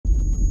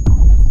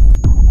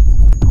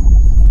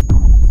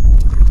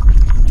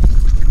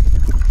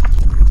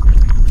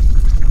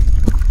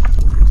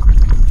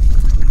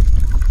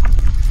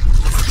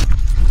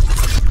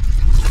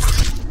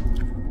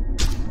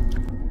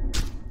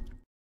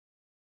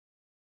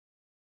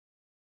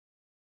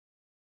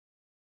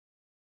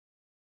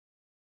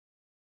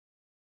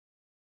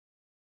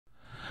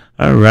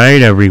All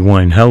right,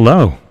 everyone.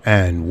 Hello,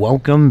 and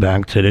welcome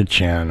back to the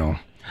channel.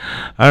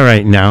 All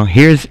right, now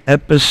here's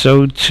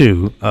episode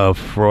 2 of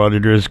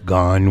Frauditors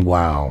Gone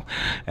Wow.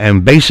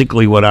 And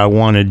basically what I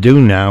want to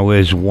do now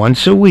is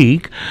once a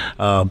week,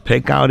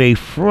 pick out a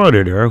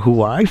frauditor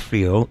who I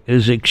feel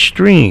is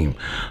extreme,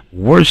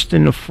 worse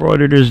than the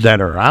frauditors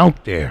that are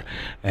out there.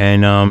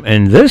 And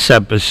in this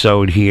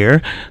episode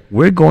here,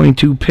 we're going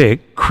to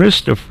pick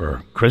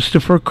Christopher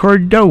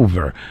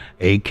Cordova,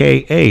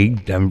 aka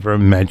Denver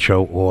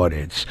Metro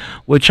Audits,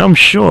 which I'm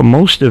sure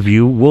most of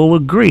you will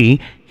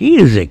agree he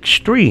is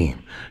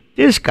extreme.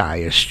 This guy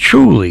is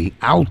truly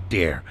out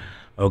there.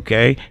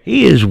 Okay,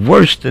 he is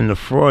worse than the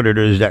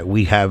frauditors that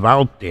we have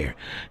out there.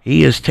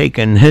 He has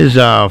taken his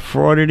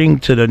frauditing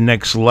to the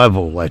next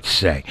level, let's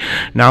say.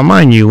 Now,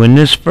 mind you, in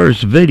this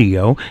first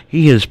video,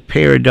 he has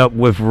paired up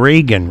with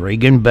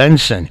Reagan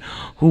Benson,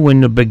 who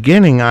in the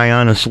beginning I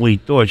honestly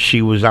thought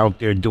she was out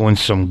there doing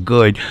some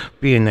good,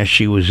 being that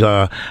she was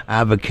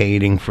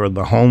advocating for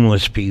the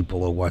homeless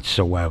people or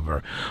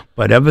whatsoever.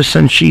 But ever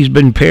since she's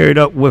been paired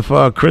up with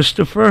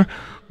Christopher,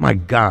 my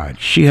God,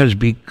 she has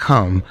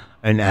become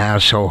an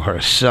asshole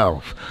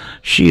herself.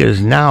 She is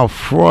now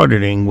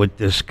frauditing with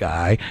this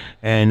guy,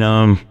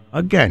 and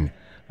again,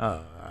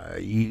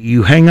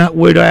 you hang out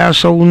with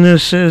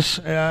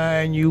assholeness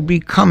and you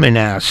become an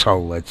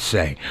asshole, let's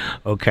say.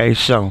 Okay,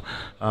 so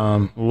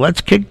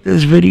let's kick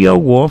this video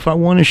off. I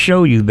want to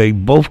show you they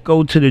both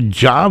go to the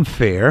job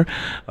fair.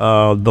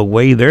 The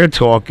way they're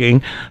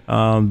talking,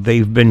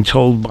 they've been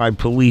told by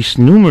police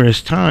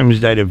numerous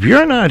times that if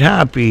you're not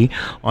happy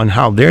on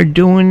how they're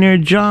doing their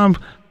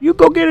job, you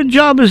go get a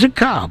job as a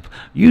cop.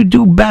 You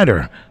do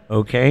better,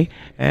 okay?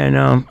 And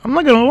I'm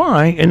not gonna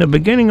lie, in the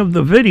beginning of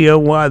the video,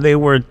 while they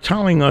were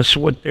telling us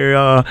what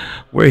they're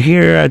we're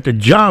here at the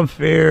job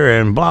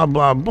fair and blah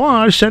blah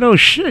blah, I said, oh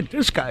shit,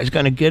 this guy's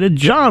gonna get a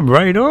job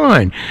right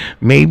on.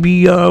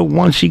 Maybe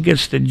once he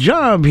gets the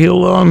job,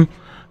 he'll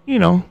you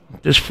know,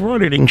 this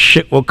frauditing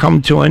shit will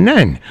come to an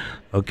end.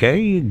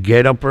 Okay, you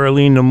get up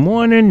early in the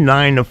morning,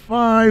 9 to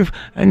 5,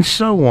 and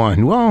so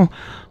on. Well,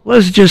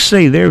 let's just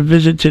say their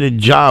visit to the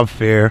job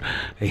fair,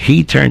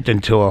 he turned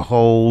into a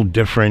whole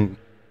different,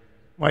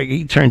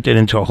 he turned it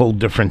into a whole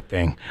different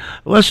thing.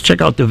 Let's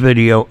check out the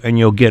video and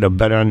you'll get a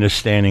better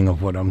understanding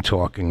of what I'm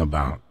talking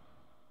about.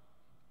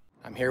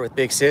 I'm here with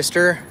Big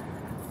Sister.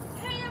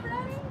 Hey,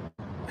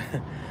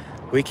 everybody.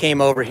 We came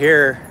over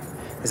here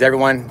because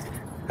everyone,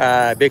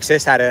 Big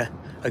Sis had a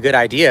good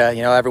idea.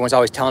 You know, everyone's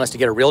always telling us to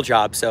get a real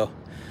job. So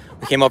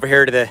we came over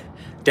here to the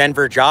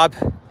Denver job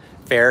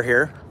fair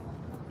here.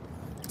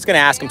 Just gonna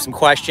ask him some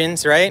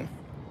questions, right?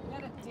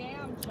 Get a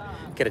damn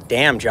job. Get a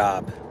damn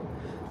job.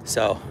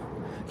 So,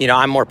 you know,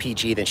 I'm more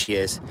PG than she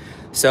is.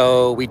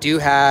 So we do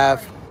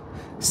have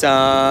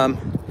some,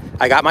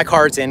 I got my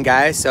cards in,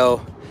 guys,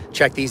 so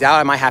check these out.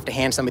 I might have to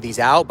hand some of these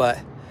out, but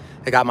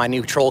I got my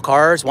new troll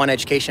cards, one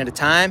education at a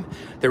time.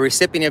 The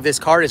recipient of this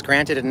card is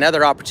granted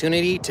another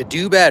opportunity to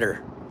do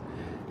better.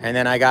 And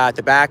then I got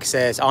the back,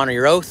 says, honor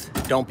your oath,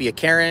 don't be a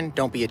Karen,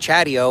 don't be a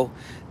chatty-o,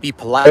 be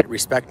polite,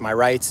 respect my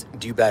rights,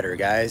 do better,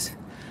 guys.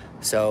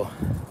 So,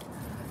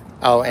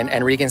 oh,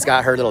 and Regan's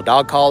got her little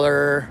dog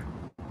collar.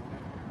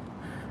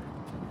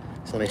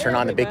 So let me turn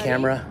on the big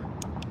camera.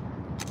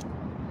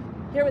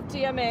 Here with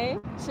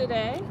DMA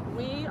today,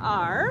 we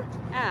are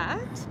at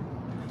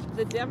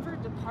the Denver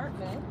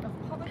Department of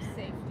Public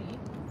Safety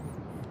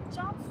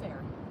Job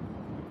Fair.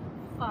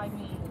 I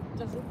mean,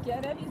 does it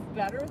get any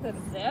better than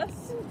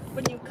this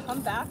when you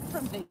come back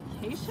from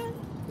vacation?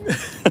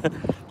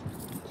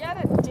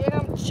 Get a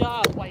damn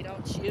job, why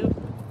don't you?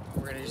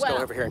 We're gonna just go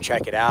over here and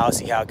check it out,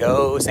 see how it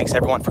goes. Thanks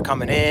everyone for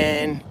coming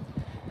in.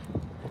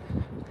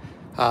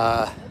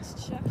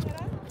 Let's check it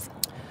out.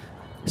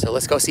 So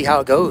let's go see how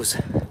it goes.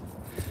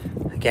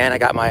 Again, I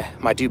got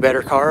my do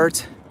better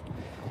cards.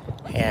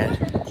 And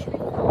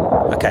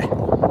okay.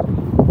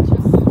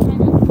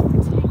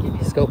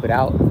 Scope it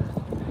out.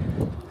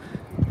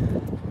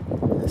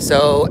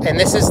 So, and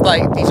this is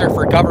like, these are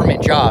for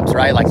government jobs,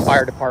 right? Like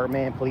fire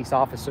department, police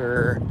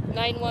officer,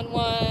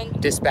 911,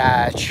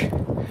 dispatch,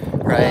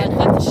 right? I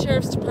thought the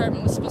sheriff's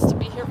department was supposed to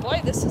be here. Boy,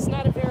 this is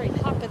not a very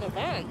hopping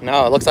event.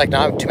 No, it looks like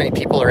not too many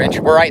people are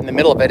interested. We're right in the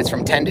middle of it. It's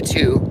from 10 to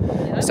 2.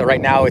 Yeah. So right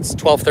now it's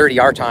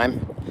 12:30 our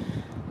time.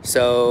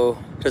 So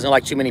it doesn't look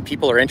like too many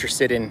people are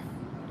interested in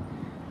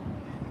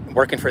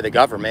working for the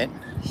government.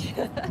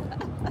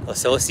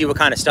 So let's see what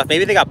kind of stuff.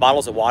 Maybe they got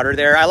bottles of water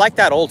there. I like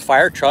that old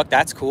fire truck.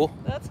 That's cool.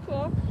 That's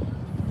cool.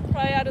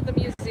 Probably out of the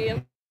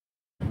museum.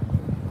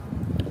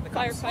 The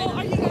firefighter. Oh,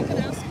 are you not going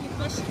to ask me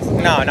questions?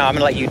 No, I'm going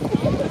to let you.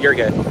 You're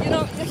good. You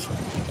know,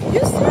 you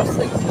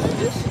seriously,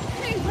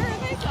 hey, where are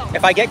they going?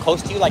 If I get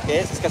close to you like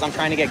this, it's because I'm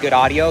trying to get good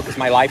audio because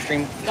my live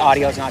stream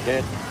audio is not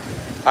good.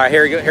 All right,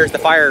 here we go. Here's the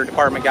fire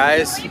department,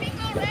 guys. Leaving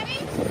already?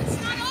 It's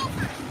not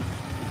over.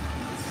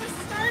 It's just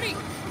starting.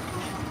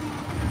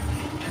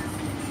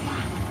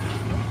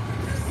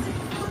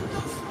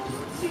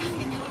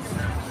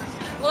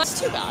 Well, that's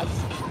too bad.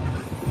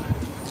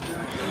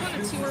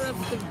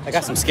 I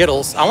got some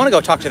Skittles. I want to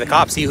go talk to the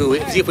cops, see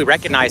if we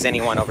recognize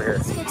anyone over here.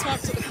 Let's go talk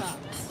to the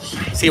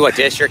cops. See what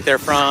district they're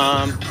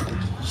from.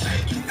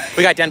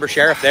 We got Denver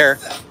Sheriff there.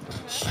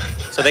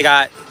 So they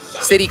got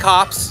city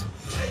cops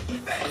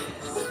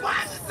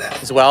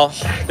as well.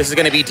 This is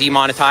going to be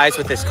demonetized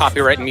with this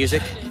copyrighted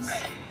music.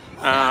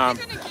 Oh,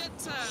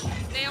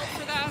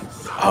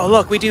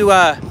 look, we do.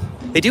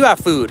 They do have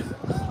food.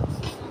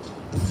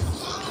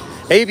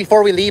 Maybe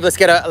before we leave, let's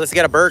get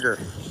a burger.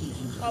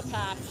 I'll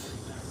pass.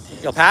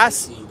 You'll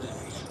pass?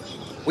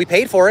 We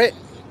paid for it.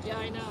 Yeah,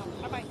 I know.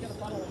 I might get a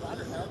bottle of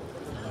water though.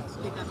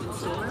 Pick up in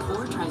store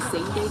or try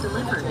same-day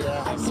delivery.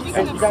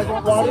 Speaking of stuff,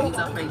 Savings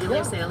off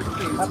regular sale and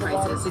clearance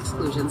prices.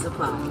 Exclusions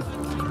apply.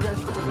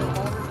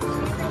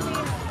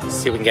 Let's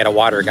see if we can get a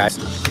water, guys.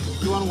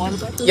 you want a water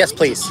bottle? Yes,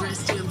 please.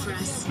 Dress to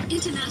impress.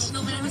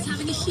 International Wear is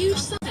having a huge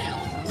sale.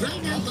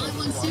 Right now, buy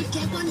one suit,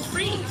 get one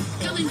free.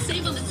 Come and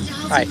save on the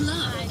styles Hi. you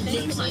love.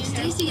 Names like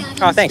Stacey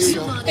Adams. Oh, thanks.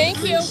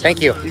 Thank you.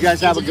 Thank you. You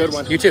guys have a good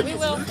one. You too. We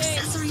will. Thanks.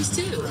 Accessories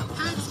too.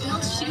 Hats,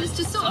 belts, shoes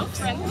to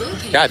socks.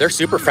 Yeah, they're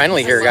super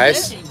friendly here,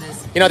 guys.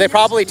 You know, they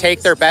probably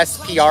take their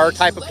best PR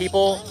type of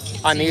people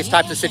on these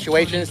types of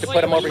situations to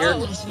put them over here.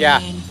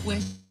 Yeah.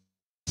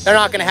 They're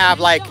not going to have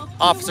like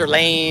Officer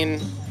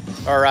Lane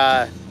or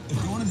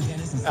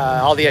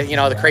all the, you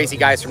know, the crazy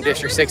guys from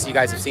District 6 you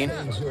guys have seen.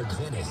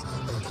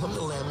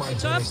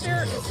 Job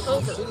fair is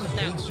over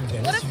now.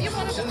 What if you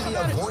wanted to come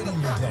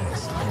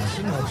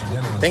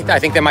on? I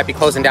think they might be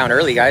closing down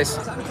early, guys.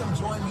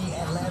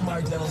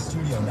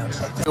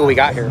 Who we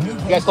got here?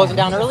 You guys closing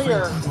down early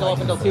or still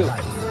open till 2?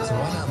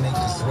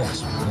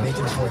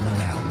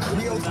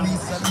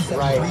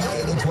 Right.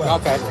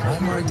 Okay.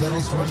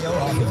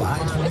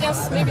 I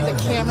guess maybe the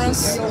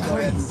cameras.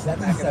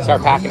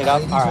 Start packing it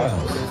up. All right.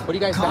 What do you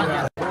guys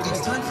got?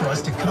 It's time for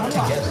us to come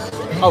together.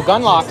 Oh,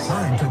 gun locks.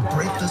 Time to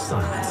break the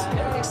silence.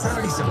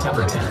 Saturday,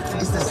 September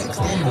 10th is the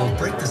 6th annual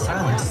Break the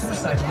Silence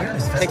Suicide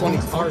Awareness Take one.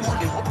 Festival.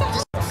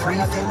 Free,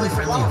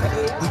 family-friendly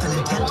event with an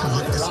intent to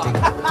lift the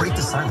stigma, break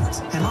the silence,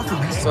 and offer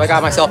resources. So I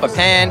got myself a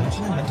pen.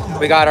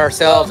 We got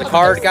ourselves a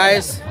card,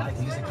 guys.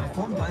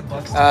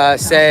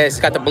 Says,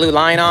 got the blue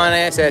line on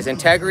it. It says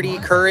integrity,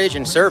 courage,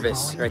 and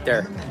service right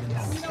there.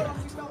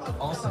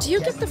 Do you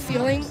get the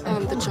feeling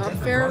the job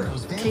fair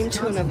came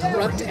to an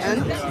abrupt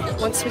end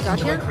once we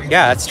got here?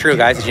 Yeah, that's true,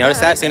 guys. Did you notice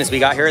that? As soon as we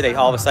got here, they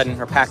all of a sudden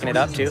are packing it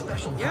up too.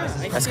 Yeah.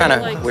 That's kind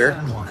of like weird.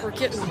 We're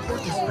getting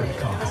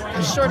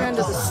the short end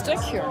of the stick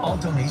here. All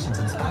donations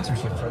and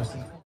sponsorship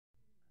proceeds.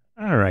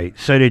 All right,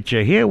 so did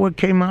you hear what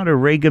came out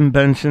of Reagan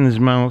Benson's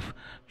mouth?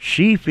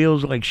 She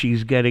feels like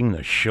she's getting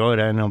the short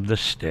end of the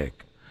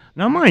stick.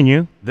 Now, mind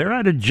you, they're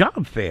at a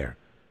job fair,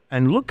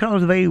 and look how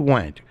they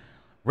went.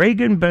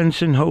 Reagan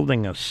Benson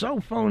holding a cell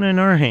phone in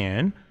her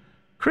hand,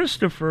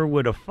 Christopher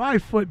with a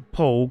 5-foot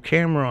pole,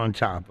 camera on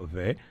top of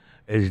it.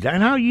 Is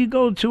that how you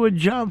go to a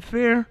job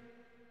fair?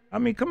 I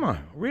mean, come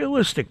on,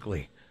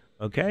 realistically,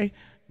 okay?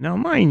 Now,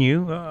 mind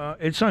you,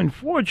 it's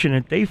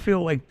unfortunate they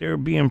feel like they're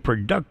being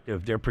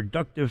productive. They're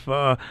productive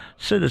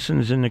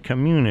citizens in the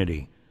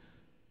community.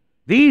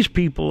 These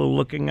people are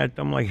looking at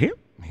them like,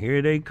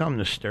 here they come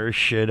to stir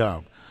shit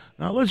up.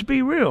 Now, let's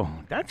be real.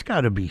 That's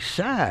got to be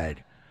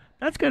sad.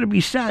 That's got to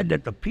be sad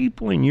that the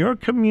people in your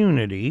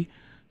community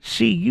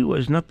see you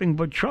as nothing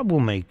but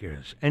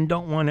troublemakers and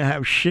don't want to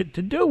have shit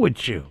to do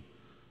with you.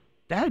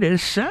 That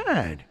is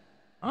sad.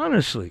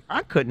 Honestly,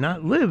 I could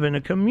not live in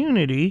a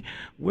community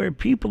where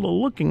people are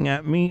looking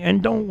at me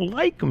and don't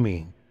like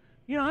me.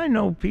 You know, I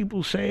know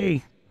people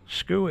say,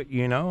 screw it,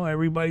 you know,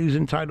 everybody's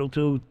entitled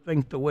to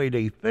think the way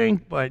they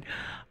think, but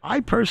I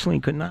personally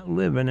could not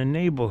live in a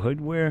neighborhood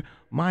where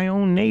my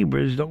own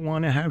neighbors don't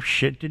want to have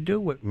shit to do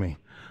with me.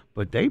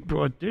 But they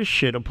brought this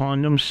shit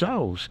upon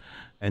themselves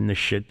and the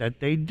shit that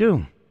they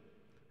do.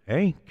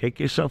 Hey, kick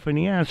yourself in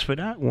the ass for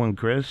that one,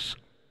 Chris.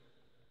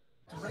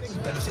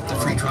 Benefit the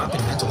free drop in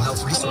mental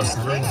health resources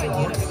and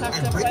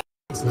break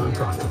its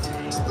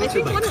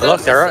nonprofit.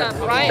 Look,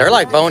 they're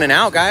like boning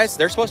out, guys.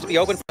 They're supposed to be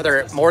open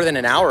for more than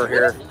an hour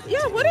here.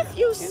 Yeah, what if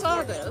you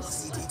saw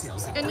this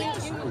and you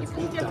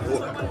can get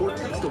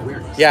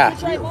Yeah.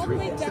 drive all the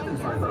way down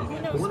here, you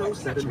know,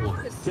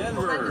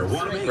 Denver,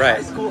 want to make Right.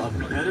 high school a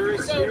better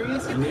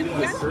experience and maybe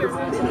get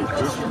certified in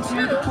addition to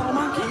your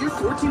diploma? Get your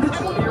 14 to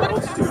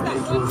 20-year-old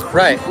student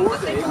Right. 4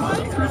 days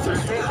Monday through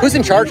Thursday. Who's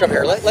in charge over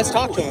here? Let's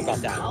talk to him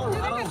about that.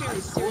 High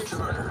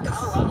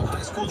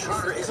school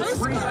charter is a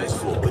free high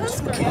school with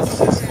 2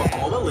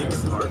 campuses, all at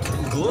Lincoln Park,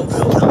 Globe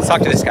Building. Let's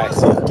talk to this guy.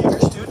 Give your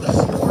students a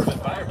supportive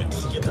environment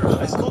to get their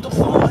high school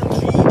diploma and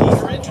GED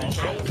or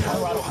internship.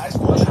 Colorado High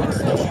School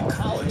Charter gives you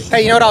college.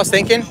 Hey, you know what I was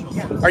thinking?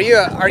 Are you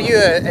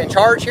in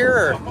charge here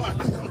or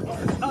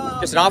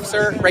just an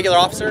officer, regular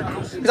officer?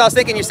 Because I was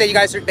thinking you said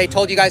they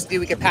told you guys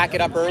we could pack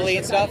it up early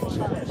and stuff.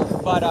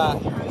 But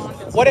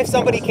what if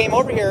somebody came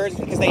over here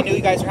because they knew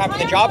you guys were having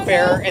the job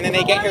fair and then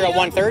they get here at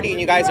 1:30 and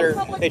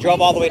they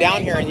drove all the way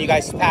down here and you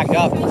guys packed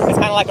up? It's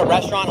kind of like a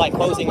restaurant, like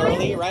closing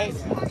early, right?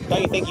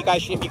 Don't you think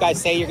if you guys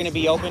say you're going to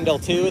be open till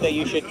 2, that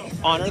you should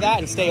honor that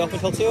and stay open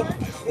till 2?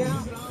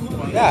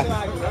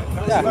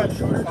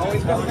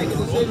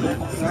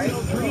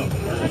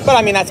 But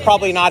I mean, that's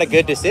probably not a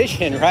good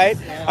decision, right?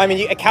 I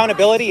mean,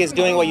 accountability is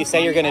doing what you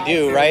say you're going to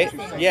do, right?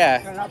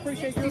 Yeah.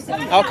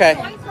 Okay.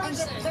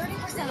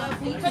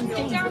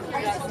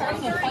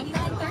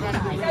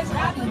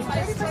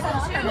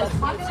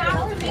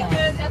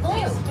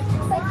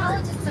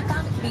 Psychologists have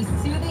found it to be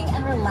soothing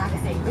and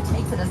relaxing, which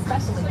makes it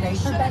especially great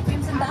for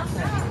bedrooms and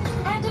bathrooms.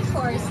 And of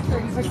course,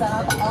 30%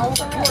 off all of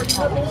our hair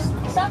colors.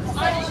 Shop the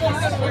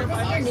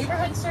your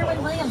neighborhood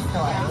Sherwin-Williams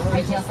store.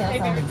 Retail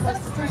sales only.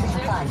 Substitution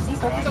applies. See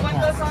store for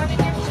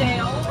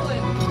details.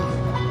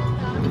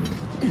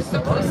 The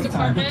police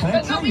department,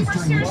 but no, we were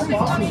seriously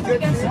wanting to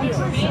get some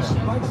information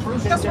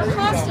because we're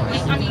constantly,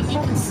 I mean, you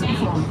can see,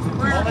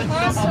 we're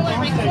constantly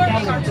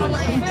recording our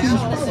public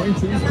officials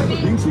and we're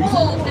being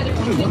told that if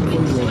we think we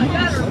can do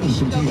better, we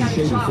should go get a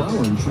job.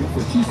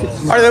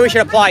 Or that we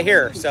should apply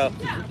here, so.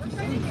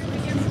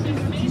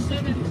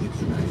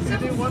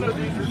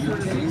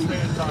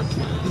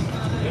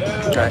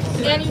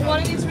 Any one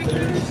of these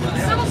recruiters.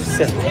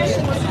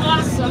 Solicitation was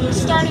awesome. We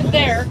started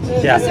there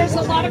because there's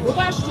a lot of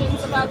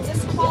questions about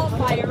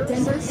disqualifiers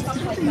and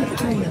stuff like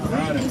that.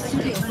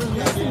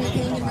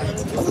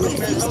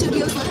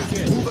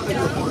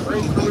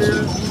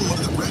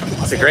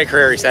 It's a great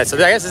career, he said. So I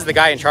guess this is the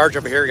guy in charge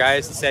over here,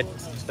 guys. He said,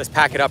 let's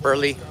pack it up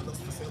early.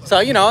 So,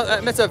 you know,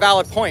 that's a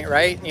valid point,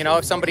 right? You know,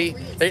 if somebody,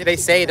 they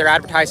say they're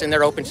advertising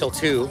they're open till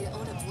 2,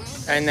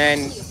 and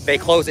then they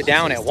close it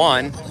down at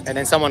 1, and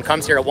then someone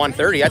comes here at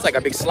 1:30, that's like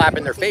a big slap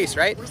in their face,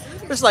 right?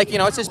 It's like, you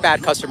know, it's just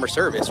bad customer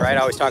service, right?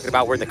 I always talking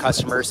about we're the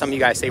customers. Some of you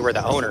guys say we're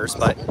the owners,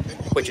 but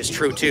which is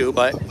true too.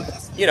 But,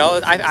 you know,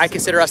 I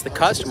consider us the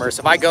customers.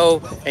 If I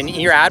go and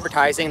you're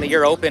advertising that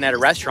you're open at a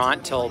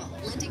restaurant till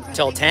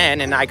 10,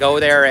 and I go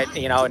there at,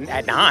 you know,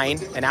 at 9,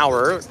 an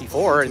hour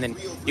before, and then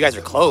you guys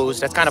are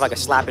closed, that's kind of like a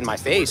slap in my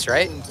face,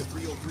 right?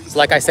 So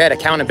like I said,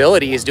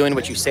 accountability is doing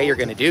what you say you're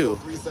going to do.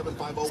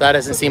 So that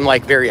doesn't seem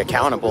like very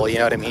accountable, you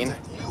know what I mean?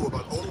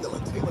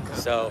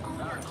 So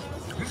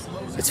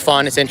it's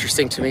fun, it's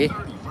interesting to me.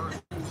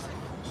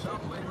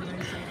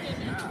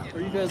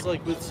 Are you guys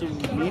like with some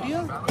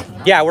media?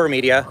 Yeah, we're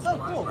media. Oh,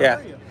 cool.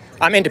 Yeah.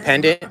 I'm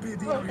independent.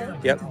 Okay.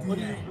 Yep. What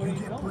do you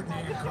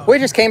do? We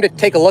just came to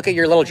take a look at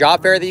your little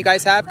job fair that you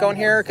guys have going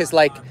here, because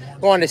like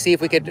we wanted to see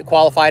if we could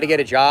qualify to get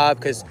a job,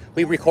 because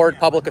we record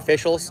public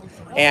officials,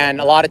 and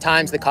a lot of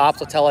times the cops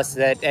will tell us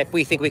that if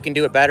we think we can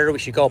do it better, we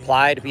should go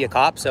apply to be a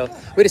cop. So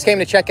we just came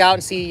to check out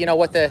and see, you know,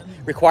 what the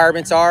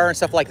requirements are and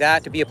stuff like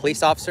that to be a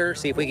police officer,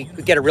 see if we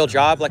could get a real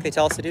job like they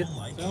tell us to do.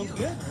 Sounds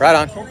good. Right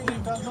on.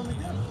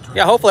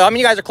 Yeah, hopefully. I mean,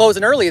 you guys are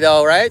closing early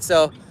though, right?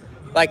 So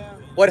like,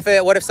 what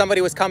if somebody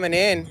was coming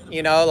in,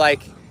 you know,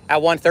 like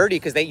at 1:30,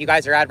 because you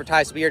guys are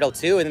advertised to be here till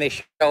 2, and they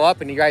show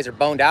up and you guys are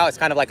boned out? It's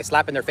kind of like a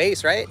slap in their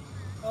face, right?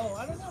 Oh,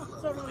 I don't know.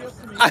 It's not really up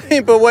to me. I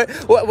mean, but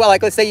well,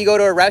 like, let's say you go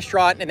to a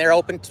restaurant and they're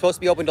supposed to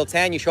be open till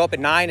 10, you show up at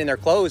 9 and they're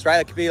closed, right?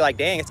 It could be like,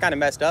 dang, it's kind of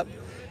messed up,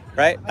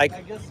 right? Like,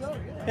 I guess so,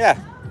 yeah.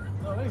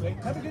 Oh, anyway,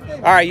 have a good day.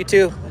 All right, you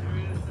too.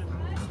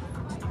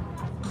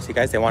 See,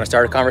 guys, they want to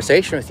start a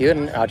conversation with you,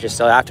 and I'll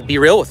have to be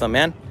real with them,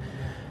 man.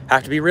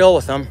 Have to be real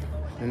with them.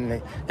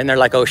 And they're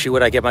like, oh, shoot, what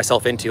did I get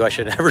myself into? I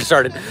should have never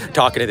started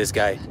talking to this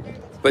guy.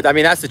 But I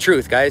mean, that's the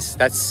truth, guys.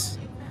 That's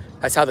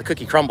how the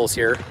cookie crumbles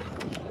here.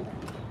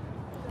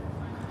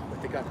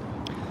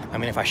 I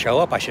mean, if I show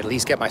up, I should at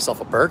least get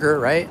myself a burger,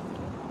 right?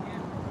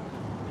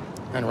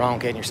 Nothing wrong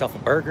with getting yourself a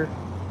burger.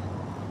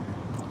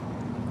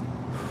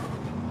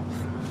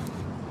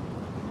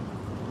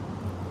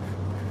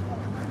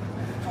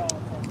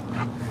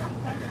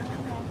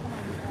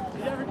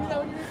 Did you ever do that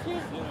when you were a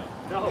kid?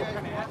 No.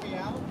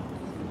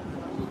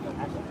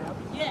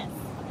 Yes.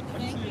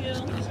 Thank you.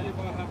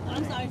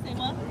 I'm sorry, say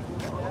what?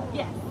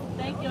 Yes.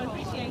 Thank you.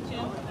 Appreciate you.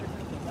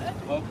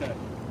 Okay.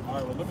 All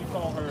right, well, let me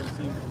call her and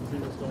see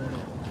what's going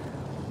on.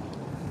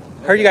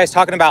 Heard you guys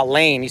talking about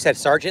Lane. You said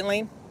Sergeant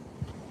Lane?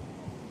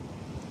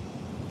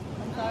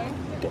 I'm sorry?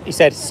 You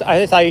said,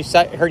 I thought you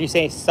heard you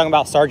say something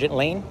about Sergeant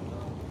Lane?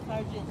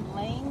 Sergeant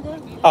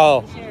Lane?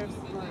 Oh. Sheriff's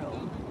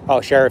Grill.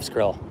 Oh, Sheriff's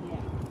Grill. Yeah.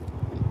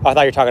 Oh, I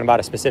thought you were talking about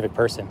a specific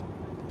person.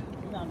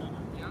 No.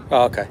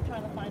 Oh, okay. I'm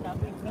trying to find out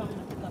who's coming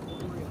to pick up the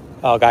grill.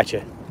 Oh,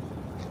 gotcha.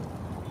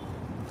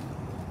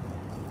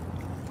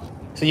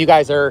 So you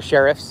guys are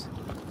sheriffs?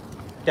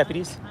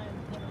 Deputies?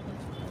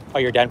 Oh,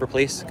 you're Denver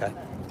police? Okay.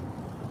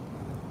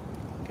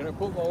 Can I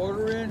put my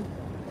order in?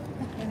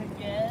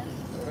 Yes.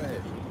 All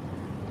right.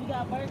 You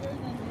got burgers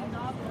and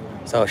dog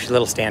burgers. So she's a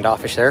little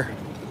standoffish there.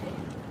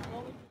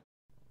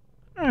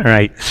 All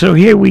right, so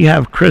here we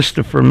have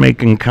Christopher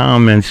making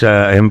comments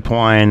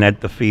implying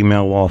that the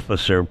female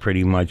officer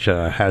pretty much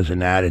has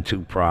an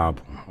attitude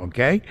problem,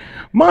 okay?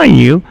 Mind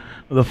you,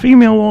 the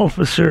female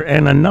officer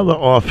and another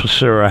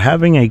officer are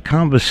having a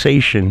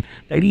conversation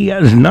that he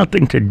has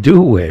nothing to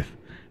do with,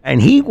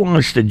 and he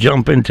wants to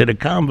jump into the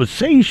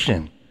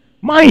conversation.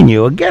 Mind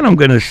you, again, I'm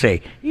going to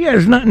say, he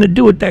has nothing to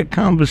do with that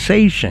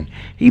conversation.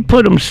 He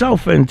put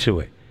himself into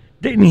it,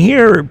 didn't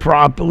hear it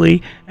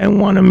properly, and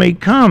want to make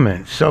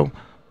comments. So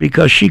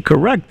because she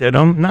corrected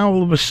him, now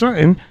all of a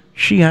sudden,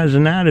 she has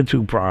an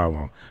attitude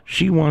problem.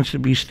 She wants to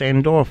be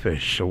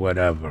standoffish or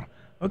whatever.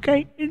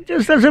 Okay? It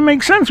just doesn't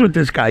make sense with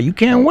this guy. You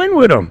can't win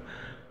with him.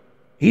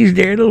 He's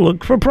there to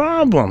look for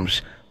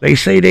problems. They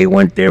say they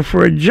went there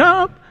for a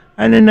job,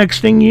 and the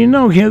next thing you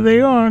know, here they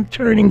are,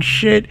 turning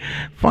shit,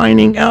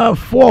 finding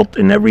fault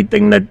in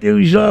everything that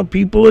these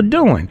people are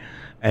doing.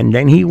 And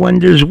then he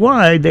wonders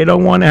why they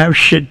don't want to have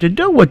shit to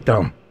do with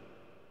them.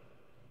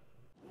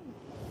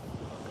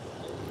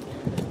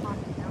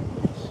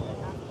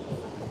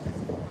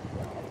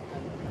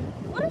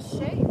 What a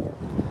shame.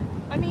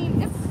 I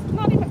mean, it's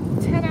not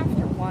even 10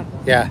 after 1.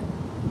 Yeah,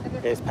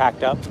 it's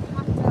packed up.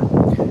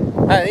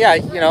 Yeah,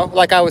 you know,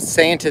 like I was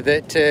saying to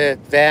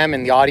them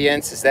and the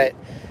audience, is that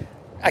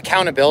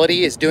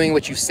accountability is doing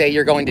what you say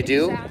you're going to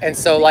do. And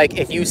so, like,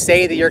 if you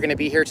say that you're going to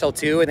be here till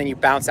 2 and then you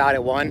bounce out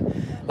at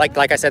 1,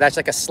 like I said, that's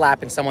like a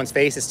slap in someone's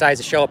face. It decides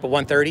to show up at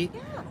 1:30.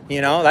 You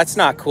know, that's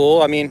not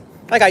cool. I mean,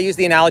 like I use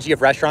the analogy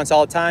of restaurants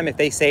all the time. If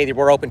they say that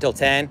we're open till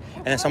 10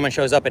 and then someone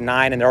shows up at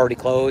 9 and they're already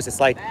closed,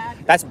 it's like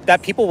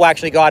that people will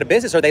actually go out of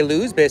business, or they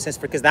lose business,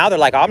 because now they're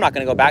like, oh, I'm not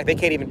going to go back. They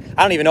can't even,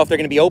 I don't even know if they're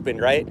going to be open,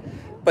 right?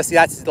 But see,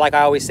 that's, like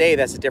I always say,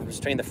 that's the difference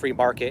between the free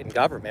market and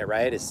government,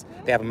 right? Is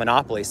they have a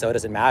monopoly, so it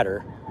doesn't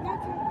matter.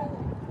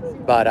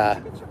 But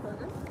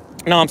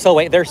no, I'm still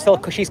waiting.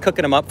 She's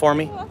cooking them up for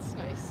me. Oh, that's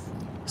nice.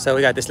 So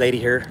we got this lady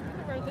here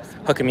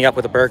hooking me up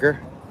with a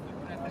burger.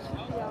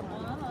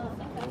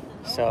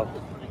 So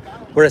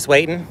we're just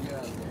waiting.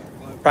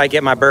 Probably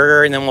get my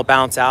burger and then we'll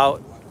bounce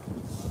out.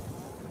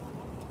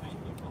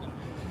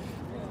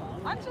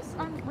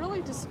 I'm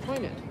really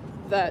disappointed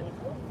that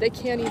they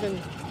can't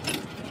even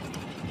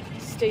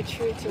stay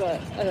true to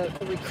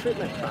a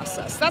recruitment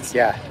process.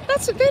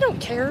 They don't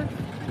care.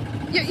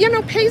 You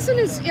know, Payson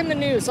is in the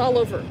news all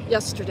over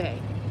yesterday,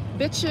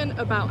 bitching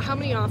about how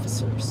many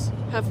officers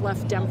have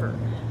left Denver.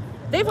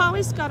 They've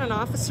always got an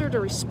officer to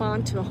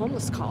respond to a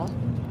homeless call.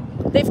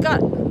 They've got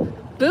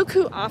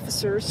buku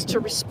officers to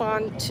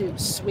respond to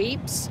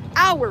sweeps,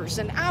 hours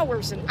and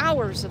hours and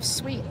hours of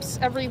sweeps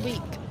every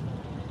week.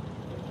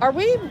 Are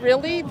we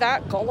really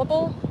that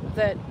gullible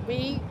that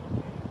we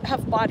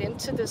have bought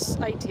into this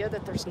idea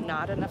that there's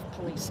not enough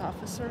police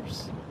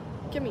officers?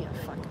 Give me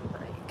a fucking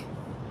break.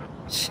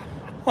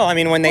 Well, I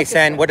mean, when they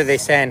send, what did they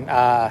send?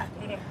 I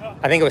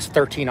think it was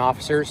 13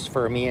 officers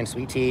for me and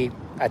Sweet Tea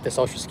at the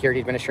Social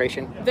Security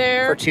Administration.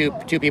 There. For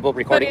two people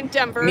recording. But in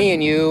Denver. Me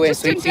and you and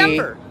Just Sweet in Tea.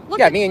 Denver.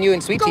 Yeah, me and you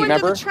and Sweet Tea,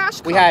 remember?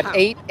 We had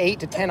compound. 8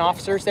 to 10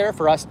 officers there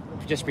for us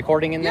just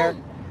recording in there.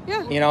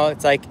 Yeah. You know,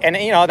 it's like, and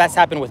you know, that's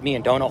happened with me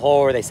in Donut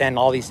Hole, where they send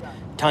all these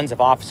tons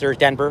of officers,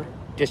 Denver,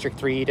 District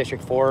 3,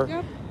 District 4.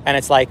 Yep. And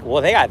it's like,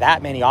 well, they got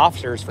that many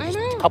officers for I just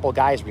know. a couple of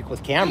guys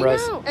with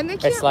cameras. I know. And they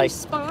can't it's like,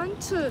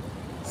 respond to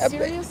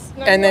serious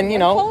and then, you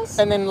know, calls?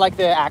 and then like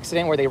the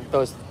accident where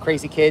those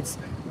crazy kids,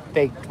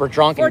 they were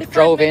drunk and 45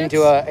 drove minutes?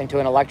 into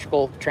an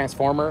electrical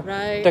transformer.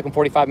 Right. Took them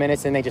 45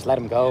 minutes and they just let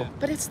them go.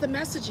 But it's the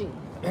messaging.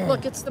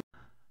 Look, it's the...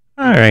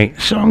 All right,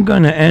 so I'm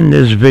going to end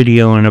this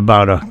video in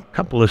about a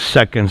couple of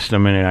seconds the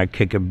minute I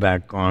kick it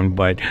back on.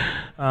 But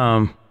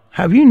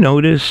have you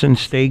noticed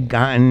since they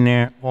gotten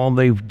there, all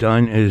they've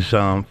done is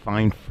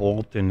find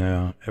fault in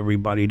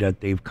everybody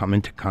that they've come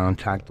into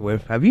contact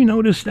with? Have you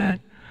noticed that?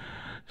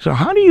 So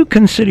how do you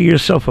consider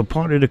yourself a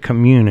part of the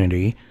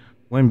community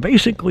when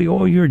basically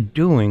all you're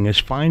doing is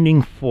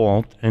finding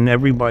fault in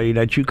everybody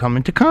that you come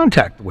into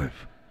contact with?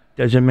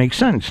 Does it make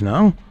sense,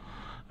 no?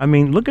 I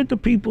mean, look at the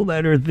people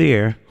that are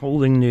there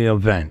holding the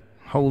event,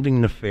 holding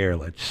the fair,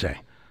 let's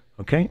say.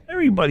 Okay?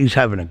 Everybody's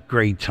having a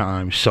great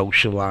time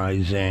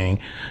socializing,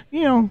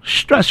 you know,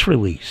 stress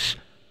release.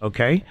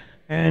 Okay?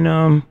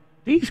 And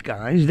these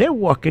guys, they're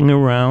walking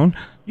around.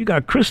 You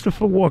got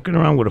Christopher walking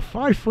around with a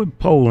 5-foot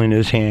pole in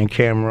his hand,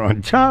 camera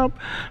on top.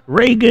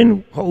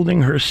 Reagan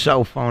holding her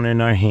cell phone in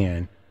her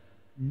hand.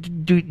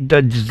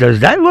 Does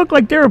that look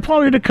like they're a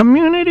part of the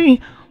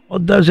community? Or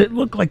does it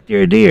look like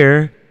they're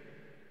there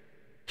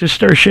to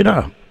stir shit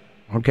up?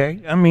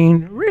 Okay? I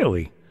mean,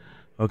 really.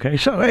 Okay?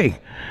 So, hey,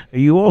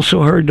 you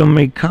also heard them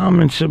make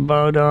comments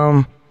about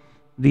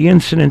the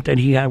incident that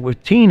he had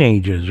with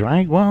teenagers,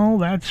 right? Well,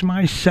 that's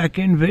my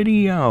second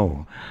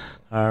video.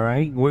 All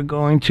right? We're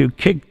going to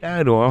kick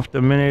that off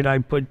the minute I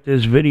put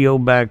this video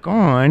back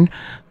on.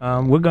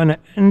 We're going to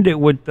end it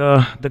with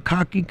the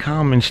cocky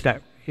comments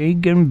that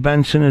Reagan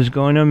Benson is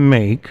going to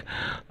make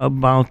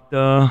about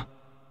the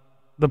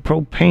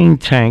propane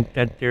tank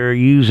that they're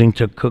using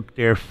to cook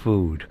their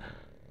food.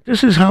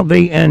 This is how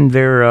they end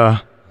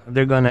their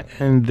they're going to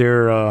end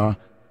their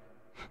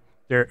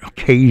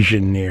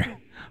occasion there.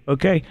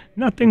 Okay?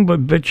 Nothing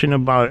but bitching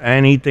about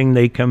anything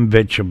they can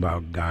bitch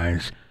about,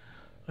 guys.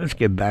 Let's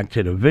get back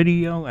to the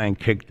video and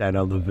kick that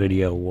other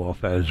video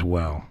off as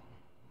well.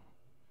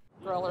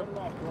 Griller.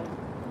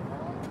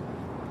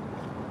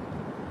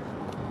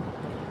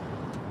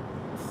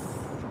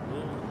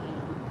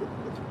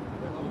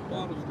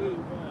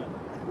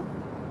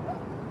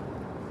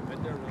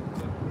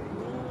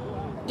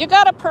 You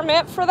got a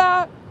permit for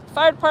that?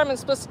 Fire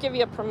department's supposed to give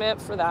you a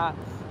permit for that.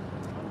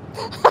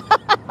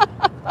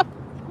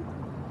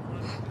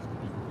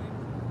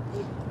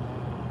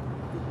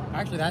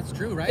 Actually, that's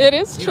true, right? It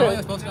is You're true. only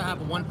supposed to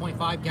have a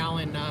 1.5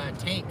 gallon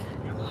tank.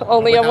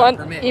 Only a without one,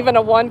 permit. even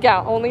a 1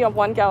 gallon. Only a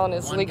 1 gallon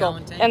is 1 legal,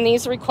 gallon tank? and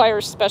these require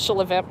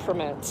special event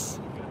permits.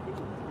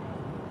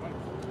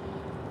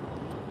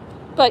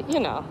 But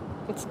you know,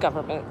 it's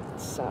government,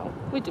 so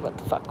we do what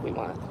the fuck we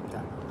want.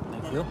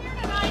 Thank you.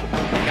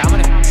 Yeah, I'm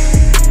gonna.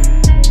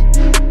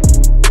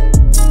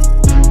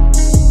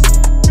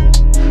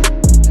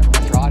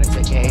 Frauditors,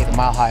 aka the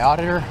Mile High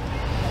Auditor.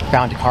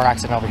 Found a car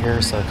accident over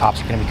here, so the cops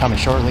are going to be coming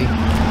shortly.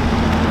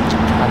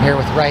 I'm here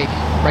with right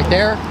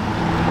there,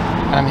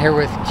 and I'm here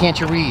with Can't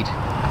You Read?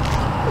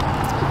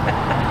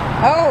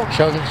 Oh,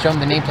 Show them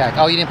the name tag.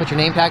 Oh, you didn't put your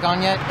name tag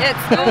on yet? it's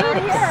over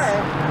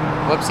here.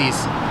 Whoopsies.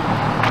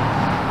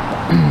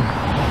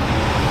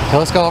 So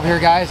let's go over here,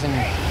 guys, and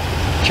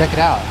check it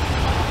out.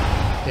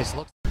 This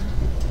looks.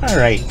 All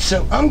right,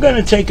 so I'm going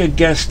to take a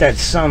guess that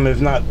some,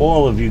 if not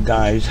all of you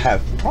guys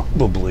have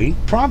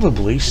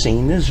probably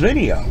seen this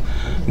video.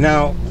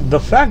 Now, the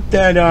fact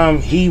that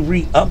he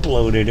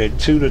re-uploaded it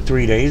 2 to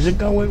 3 days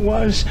ago,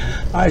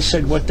 I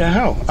said, what the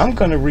hell? I'm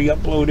going to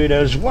re-upload it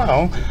as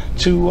well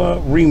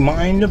to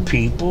remind the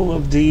people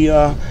of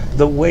the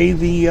way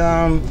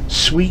the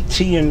Sweet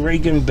Tea and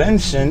Reagan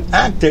Benson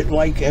acted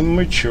like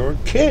immature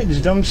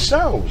kids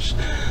themselves.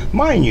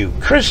 Mind you,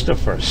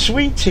 Christopher,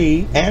 Sweet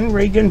Tea, and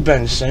Reagan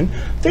Benson,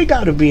 they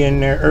got to be in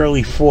their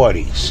early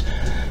 40s.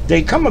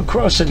 They come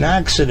across an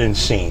accident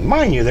scene.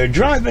 Mind you, they're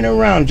driving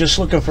around just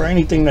looking for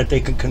anything that they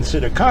can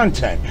consider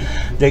content.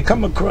 They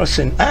come across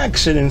an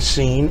accident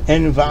scene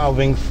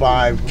involving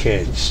 5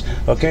 kids.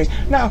 Okay?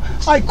 Now,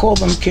 I call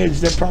them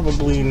kids. They're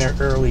probably in their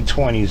early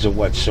 20s or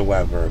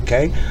whatsoever.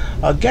 Okay?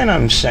 Again,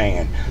 I'm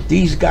saying,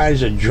 these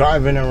guys are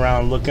driving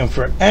around looking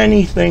for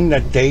anything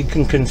that they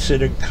can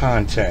consider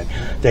content.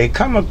 They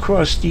come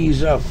across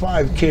these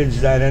 5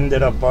 kids that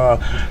ended up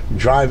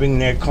driving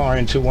their car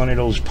into one of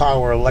those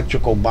power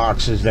electrical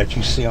boxes that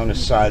you see on the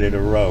side of the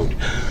road.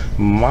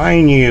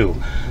 Mind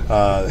you,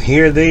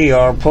 here they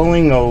are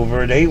pulling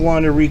over. They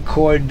want to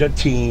record the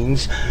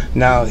teens.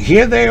 Now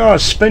here they are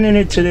spinning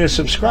it to their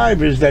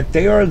subscribers that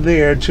they are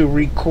there to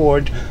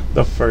record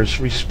the first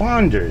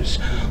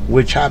responders,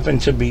 which happen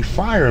to be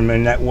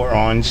firemen that were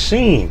on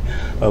scene.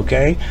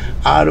 Okay,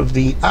 out of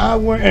the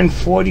hour and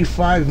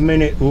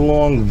 45-minute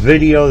long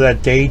video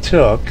that they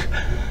took,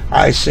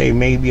 I say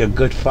maybe a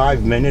good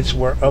 5 minutes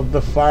were of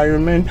the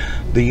firemen.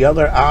 The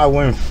other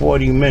hour and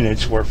 40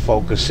 minutes were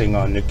focusing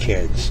on the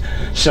kids.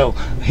 So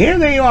here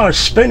they are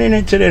spinning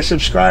it to their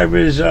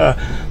subscribers. They're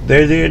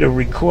there to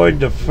record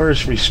the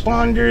first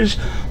responders,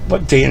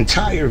 but the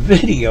entire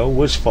video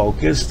was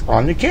focused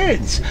on the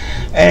kids.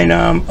 And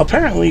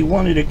apparently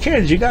one of the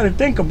kids, you got to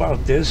think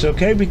about this,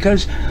 okay?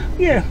 Because,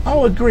 yeah,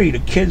 I'll agree, the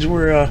kids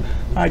were,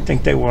 I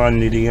think they were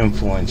under the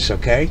influence,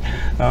 okay?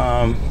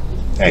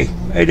 Hey,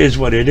 it is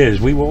what it is.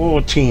 We were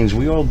all teens.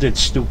 We all did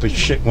stupid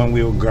shit when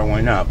we were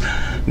growing up.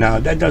 Now,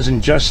 that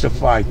doesn't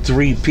justify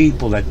 3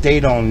 people that they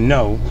don't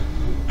know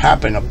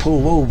happen to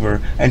pull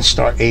over and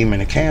start aiming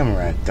a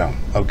camera at them,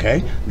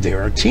 okay?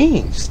 There are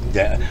teens.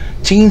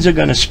 Teens are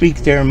going to speak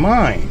their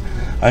mind.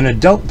 An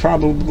adult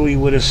probably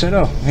would have said,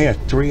 oh, here,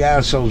 3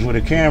 assholes with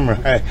a camera.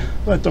 Hey,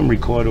 let them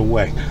record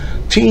away.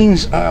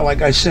 Teens,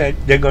 like I said,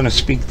 they're going to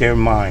speak their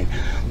mind.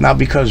 Now,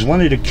 because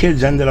one of the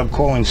kids ended up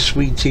calling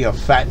Sweet Tea a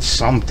fat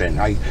something.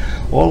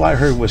 All I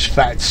heard was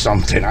fat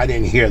something. I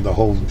didn't hear the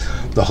whole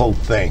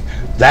thing.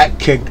 That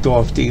kicked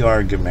off the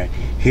argument.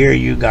 Here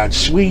you got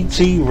Sweet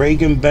Tea,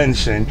 Reagan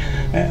Benson,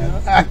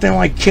 acting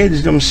like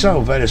kids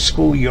themselves at a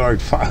schoolyard,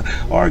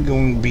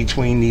 arguing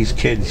between these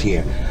kids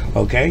here.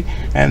 Okay,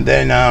 and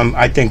then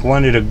I think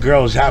one of the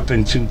girls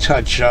happened to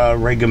touch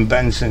Reagan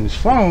Benson's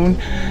phone,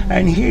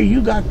 and here you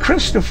got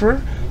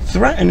Christopher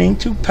threatening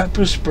to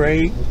pepper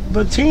spray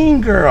the teen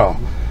girl.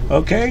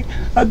 Okay,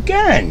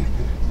 again,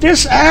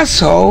 this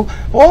asshole,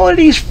 all of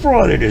these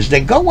frauditors, they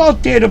go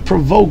out there to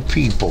provoke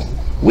people.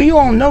 We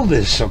all know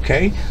this,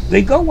 okay?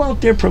 They go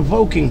out there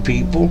provoking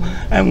people,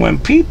 and when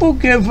people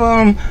give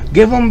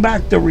them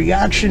back the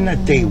reaction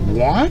that they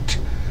want,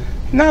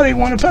 now they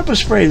want to pepper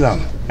spray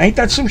them. Ain't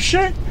that some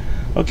shit?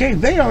 Okay,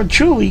 they are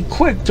truly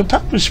quick to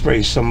pepper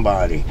spray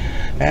somebody.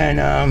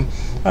 And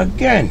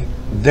again,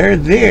 they're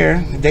there.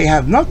 They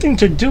have nothing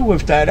to do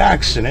with that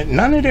accident,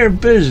 none of their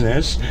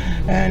business.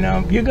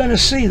 And you're going to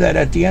see that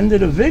at the end of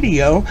the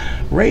video,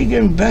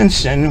 Reagan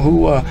Benson,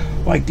 who,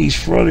 like these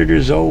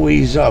frauditors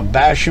always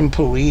bashing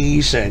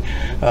police and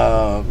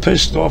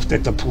pissed off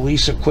that the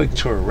police are quick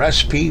to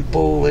arrest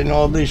people and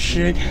all this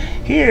shit.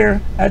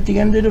 Here, at the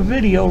end of the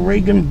video,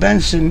 Reagan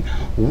Benson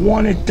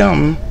wanted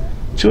them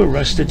to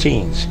arrest the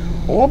teens.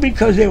 All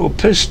because they were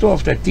pissed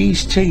off that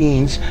these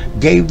teens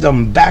gave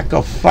them back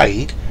a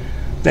fight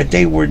that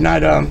they were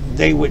not,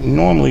 they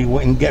normally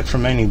wouldn't get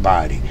from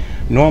anybody.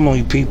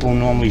 Normally people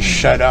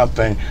shut up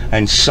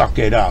and suck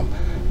it up.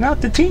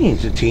 Not the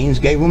teens. The teens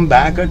gave them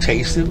back a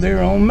taste of their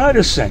own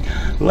medicine.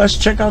 Let's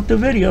check out the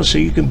video so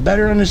you can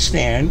better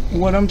understand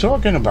what I'm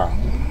talking about.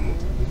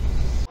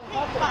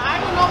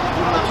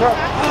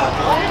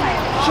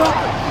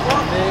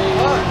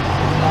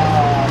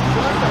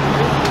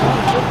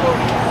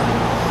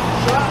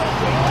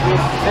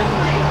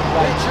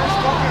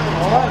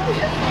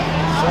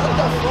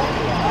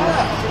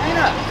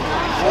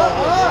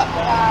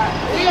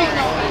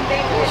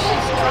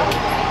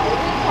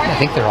 I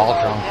think they're all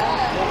drunk.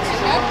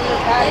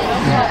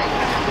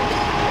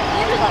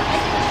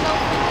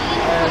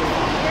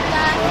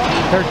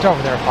 They're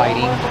over there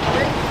fighting,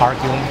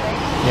 arguing.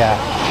 Yeah.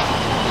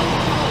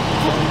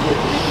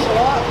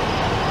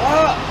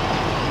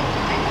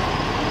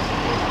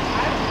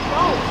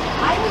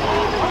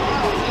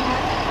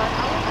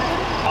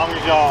 Long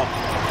as y'all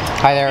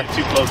Hi there.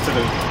 too close to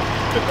the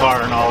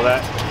car and all that.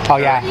 Oh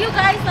yeah. Are you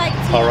guys like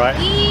TV? All right.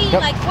 Yep.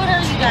 Like what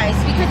are you guys?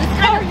 Because it's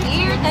kind of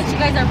weird that you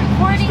guys are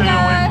recording Stay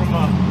away us.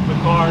 from the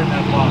car and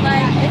that block.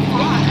 Like it's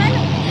kind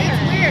of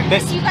weird.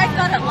 This- You guys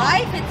got a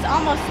live. It's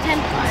almost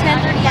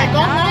 10:30 at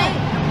night.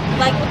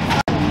 Like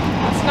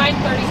It's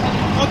 9:30.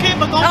 Okay,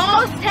 but go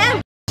almost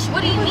 10. What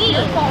do you mean?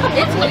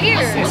 It's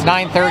weird. It's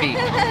 9:30.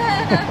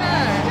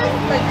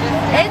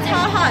 It's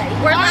hot.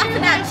 We're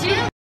laughing at you.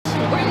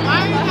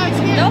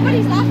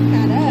 Nobody's laughing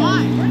at us.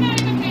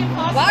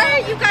 Why are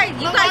you guys?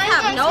 You guys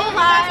have no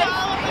life.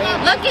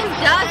 Looking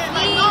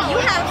dusty. You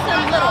have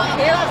some little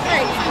hills.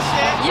 Like,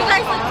 you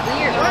guys look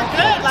weird. We're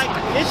good. Like,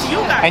 it's you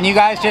guys. And you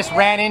guys just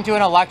ran into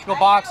an electrical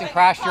box and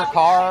crashed your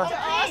car.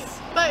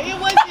 But it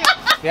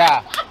wasn't.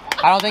 Yeah.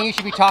 I don't think you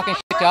should be talking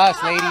shit to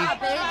us, lady.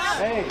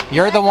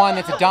 You're the one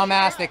that's a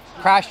dumbass that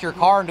crashed your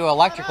car into an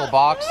electrical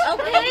box.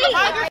 Okay.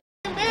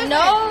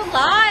 No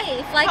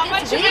life. Like,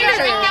 it's weird.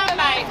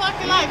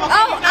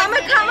 Oh, I'm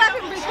gonna come up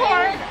and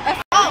record a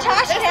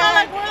trash It's not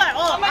like we're like,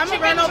 oh, I'm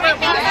gonna run over and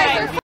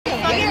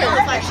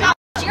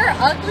You're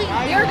ugly,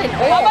 weird, and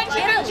old.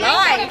 Get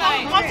alive.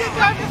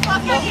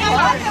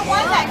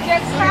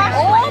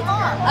 Old,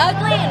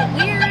 ugly, and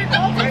weird.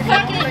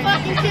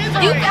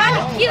 You kind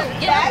of cute.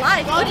 Get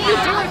alive. What are you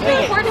doing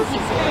recording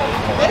people?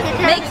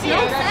 Makes no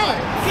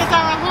sense. Kids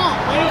are at home.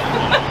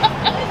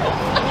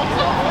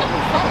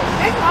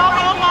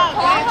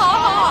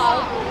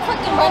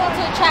 Fucking run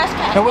into a trash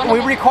can. No, we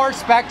record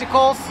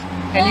spectacles,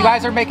 and you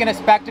guys are making a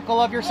spectacle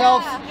of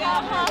yourselves. So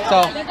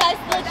You guys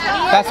look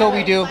weird. that's what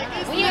we do.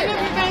 Weird.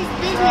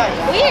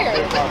 Weird.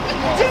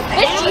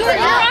 Bitch, you're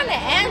on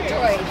an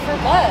Android. For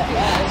what?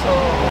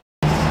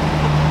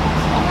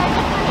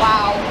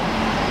 Wow.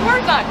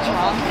 We're not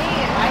drunk.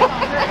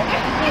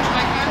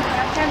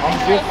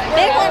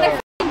 They want to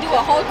do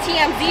a whole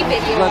TMZ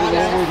video on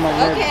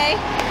us. Okay.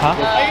 Huh?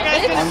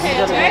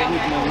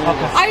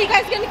 Are you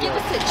guys going to give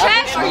us a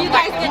check or are you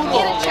guys going to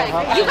get a check?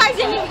 You guys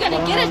ain't even going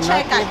to get a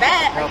check, I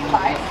bet.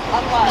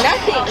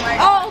 Nothing.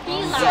 Oh, be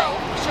live.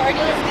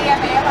 Shorty.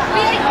 We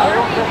ain't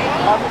worried.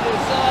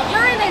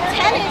 You're in a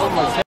tennis.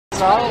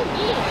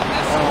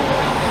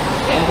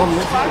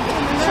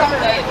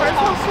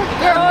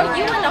 Girl,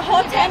 you in the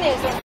whole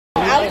tennis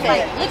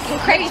outfit, looking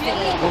crazy.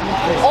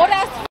 Old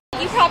ass,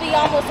 you probably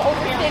almost over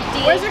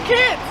 50. Where's your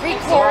kids?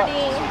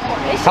 Recording.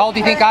 How old do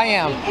you think I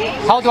am?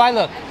 How old do I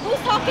look? Who's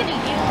talking to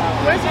you?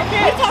 Where's your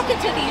We're kids? talking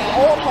to these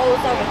old hoes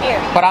over here.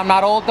 But I'm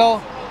not old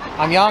though.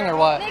 I'm young or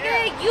what?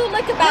 Nigga, you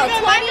look about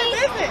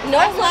 20. No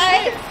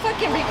life.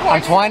 Fucking recording.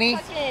 I'm 20.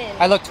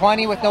 I look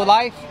 20 with no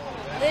life.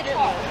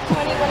 Literally.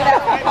 20 without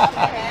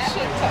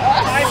shit to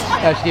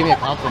us. Oh, she gave me a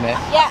compliment.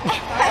 Yeah.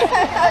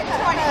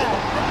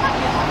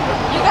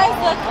 You guys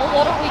look a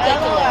little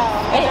ridiculous.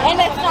 And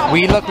it's not.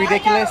 We look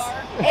ridiculous.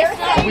 It's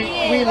not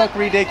We look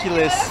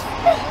ridiculous.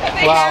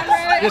 Wow.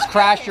 Just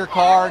crashed your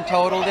car and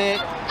totaled it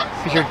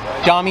because you're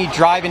dummy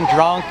driving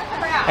drunk,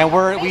 and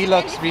we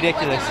look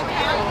ridiculous.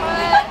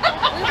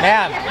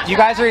 Man, you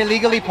guys are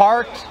illegally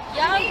parked.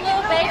 Young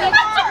little baby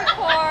wants to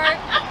record.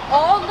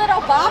 Old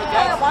little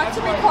bobcat wants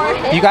to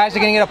record. You guys are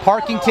gonna get a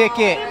parking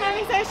ticket.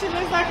 She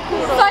looks like a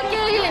poodle. Fucking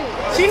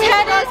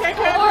tennis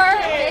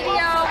court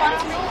video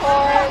wants to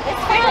record.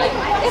 It's fine.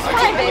 It's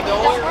fine, baby.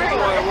 Don't worry.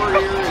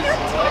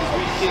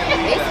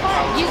 It's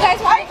fine. You guys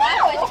want to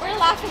laugh? We're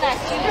laughing at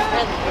you.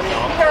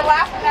 You're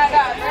laughing at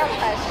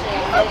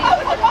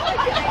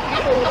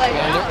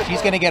us.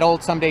 She's gonna get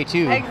old someday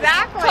too.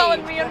 Exactly.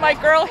 Telling me and my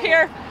girl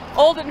here,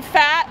 old and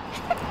fat.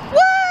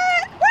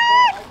 What?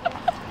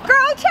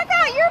 Girl, check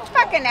out your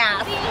fucking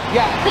ass.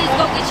 Yeah. Please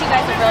go get you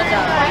guys a real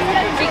job.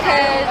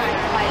 Because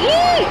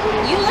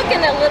you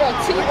looking a little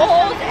too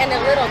old and a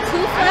little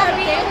too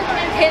flabby.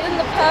 Hitting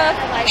the puff.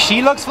 Like,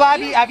 She looks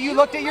flabby. Have you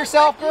looked at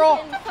yourself, girl?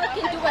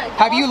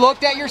 Have you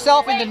looked at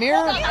yourself in the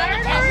mirror? Look,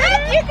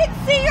 you can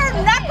see your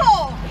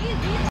knuckles.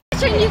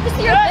 And you can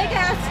see your big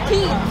ass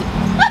teeth.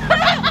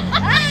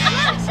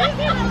 She's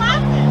even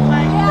laughing.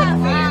 Like,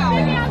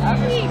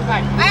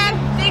 I have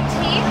big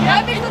teeth. My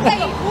big look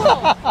like a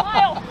poodle.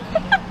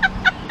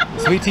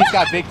 Sweet Tea's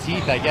got big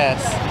teeth, I guess.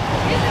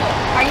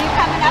 Are you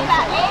coming up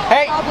at me?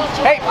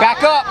 Hey,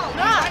 back up.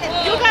 nah,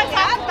 you guys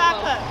have to back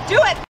up. Do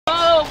it.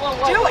 Whoa, whoa,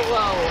 whoa, Do it.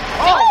 whoa.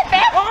 Do it,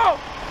 man.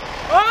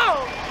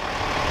 Oh!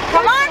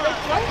 Come on.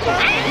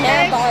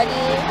 Man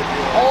body,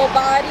 old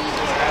body,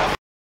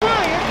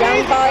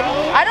 young body.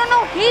 I don't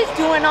know what he's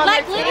doing on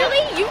Like this.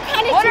 literally, you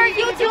kind of. What are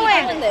you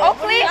doing?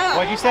 Oakley?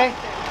 What'd you say?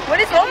 What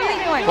is Oakley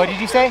doing? What did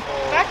you say?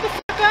 Back the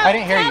fuck up. I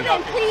didn't hear you.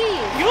 Kevin,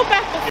 please. You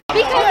back the fuck up.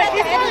 Because at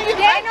the end of the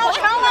day, I know.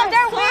 Tell them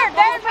they're weird.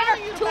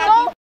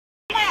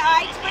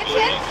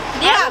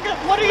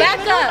 What are you going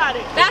to do about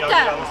it? Back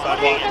up. What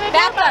are you going to do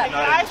Back about up. it?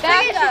 I see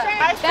Back it. up.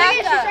 I see Back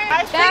it. up.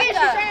 I see Back it.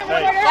 up. What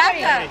are you Back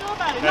going up. to do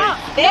about it? No.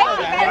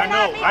 I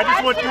know. I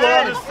just want you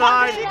on the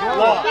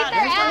sidewalk.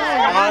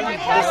 On the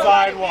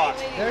sidewalk.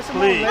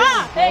 Please.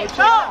 Hey,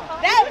 no.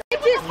 That bitch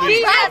is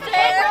beat out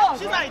there.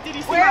 She's like, did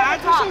you see my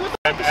action?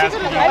 I'm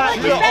asking you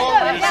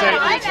to say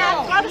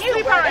Go to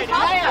sleep already.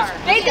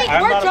 They think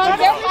we're drunk.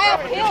 They're fire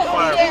pills.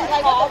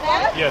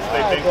 yes,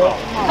 they think so.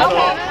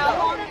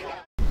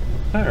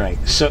 All right,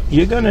 so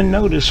you're going to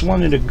notice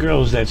one of the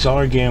girls that's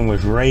arguing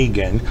with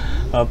Reagan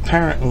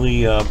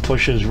apparently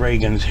pushes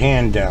Reagan's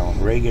hand down.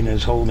 Reagan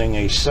is holding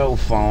a cell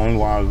phone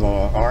while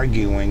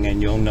arguing,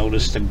 and you'll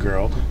notice the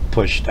girl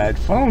push that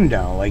phone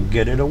down, like,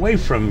 get it away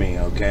from me,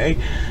 okay?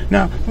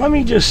 Now, let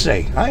me just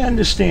say, I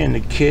understand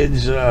the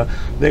kids,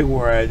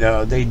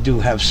 they do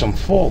have some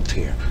fault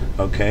here,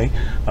 okay?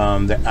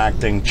 They're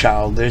acting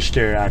childish,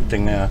 they're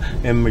acting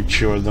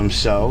immature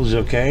themselves,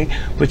 okay?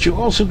 But you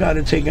also got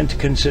to take into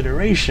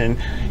consideration,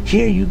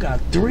 here you got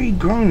 3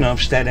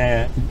 grown-ups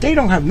that they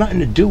don't have nothing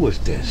to do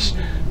with this.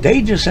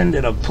 They just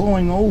ended up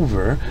pulling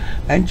over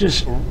and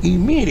just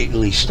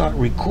immediately start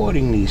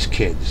recording these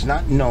kids,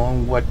 not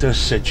knowing what the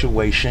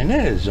situation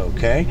is,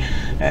 okay?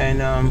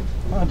 And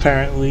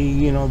apparently,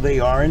 you know, they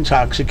are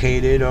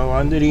intoxicated or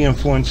under the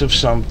influence of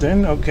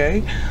something,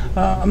 okay?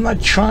 I'm not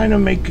trying to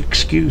make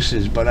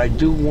excuses, but I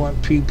do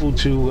want people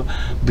to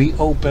be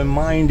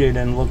open-minded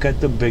and look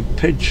at the big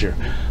picture,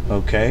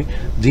 okay?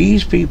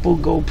 These people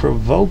go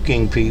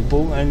provoking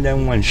people, and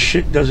then when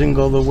shit doesn't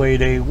go the way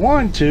they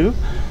want to,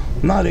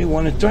 now they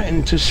want to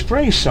threaten to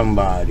spray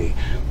somebody,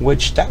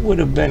 which that would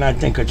have been, I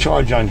think, a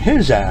charge on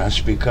his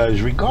ass,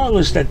 because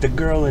regardless that the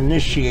girl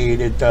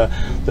initiated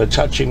the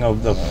touching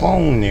of the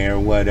phone there,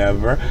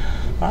 whatever,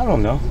 I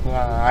don't know,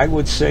 I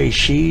would say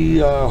she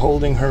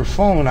holding her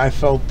phone, I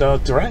felt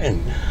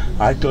threatened.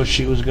 I thought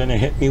she was going to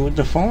hit me with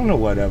the phone or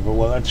whatever.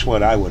 Well, that's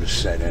what I would have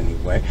said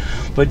anyway.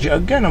 But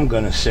again, I'm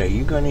going to say,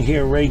 you're going to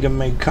hear Reagan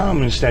make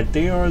comments that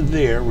they are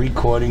there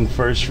recording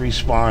first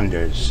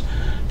responders.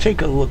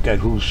 Take a look at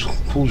who's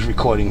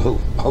recording who,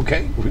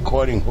 okay?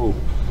 Recording who.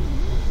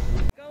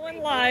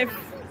 Going live.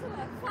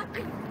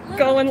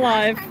 Going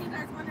live.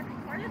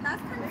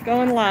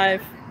 Going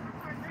live.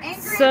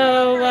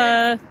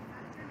 So,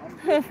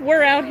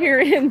 we're out here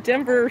in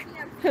Denver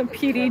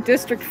PD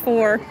District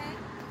 4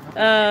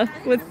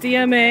 with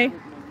DMA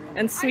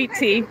and Sweet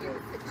Tea.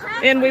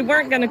 And we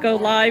weren't going to go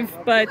live,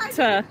 but...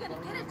 Are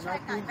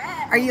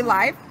you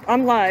live?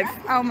 I'm live.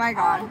 Oh my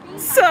god.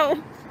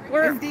 So...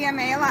 Is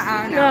DMA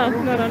allowed? Oh,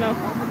 no.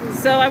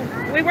 So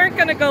we weren't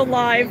going to go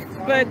live,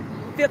 but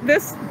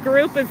this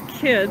group of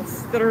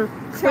kids that are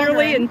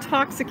clearly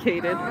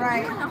intoxicated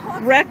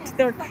wrecked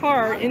their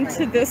car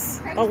into this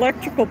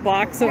electrical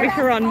box over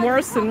here on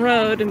Morrison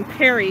Road in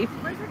Perry.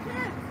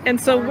 And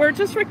so we're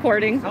just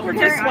recording. We're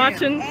just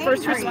watching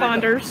first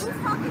responders.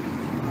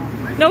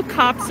 No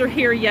cops are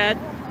here yet.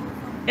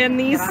 And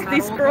these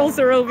girls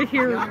are over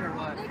here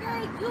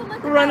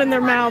running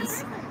their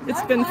mouths.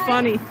 It's been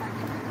funny.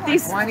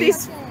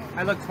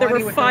 There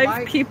were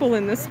 5 people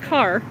in this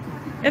car,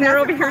 and they're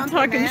over here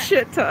talking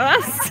shit to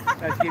us.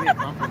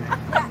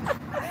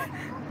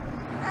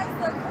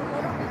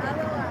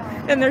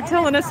 And they're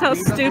telling us how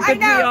stupid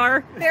we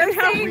are. They're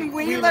saying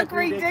we look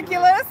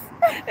ridiculous.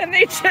 And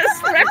they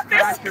just wrecked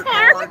this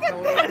car. Look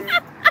at this.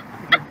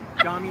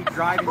 Dummy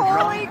driving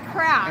Holy drunk,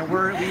 crap. and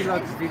we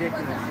look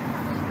ridiculous.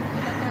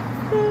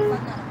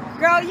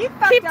 Girl, you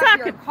fucked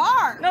up your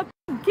car. No,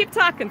 keep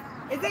talking.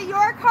 Is it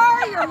your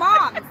car or your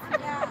mom's?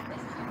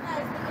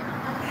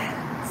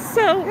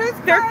 So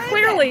they're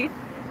clearly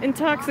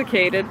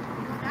intoxicated.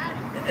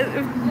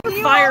 The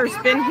fire's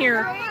been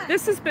here.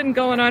 This has been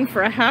going on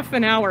for a half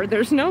an hour.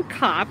 There's no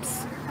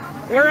cops.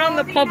 We're on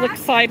the public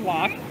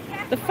sidewalk.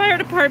 The fire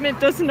department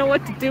doesn't know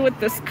what to do with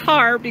this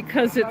car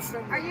because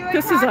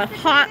this is a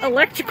hot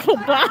electrical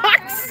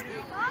box.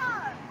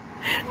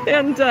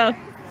 And this.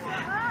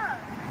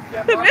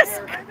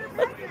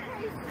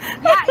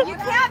 Yeah, you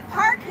can't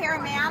park here,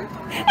 ma'am.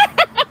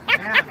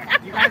 Yeah,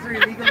 you guys are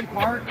illegally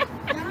parked.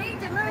 You need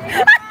to move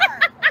your car.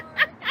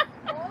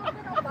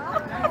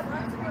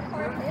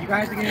 You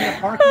guys are getting a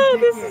parking Oh,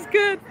 ticket. this is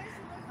good.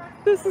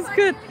 This is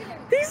good.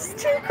 These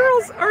 2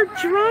 girls are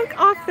drunk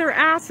off their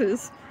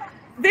asses.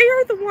 They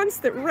are the ones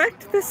that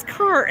wrecked this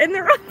car, and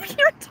they're up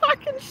here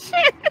talking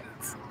shit.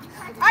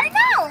 I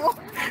know.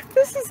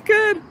 This is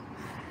good.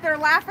 They're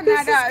laughing This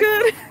at is us.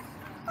 good.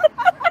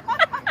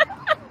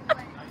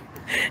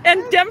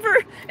 And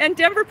Denver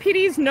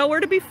PD is nowhere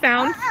to be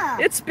found.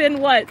 It's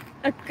been what,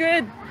 a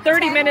good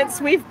 30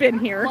 minutes we've been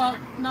here. Well,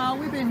 no,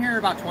 we've been here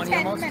about 20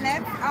 10 almost.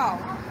 minutes. Oh.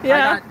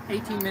 Yeah. I got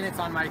 18 minutes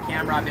on my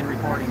camera I've been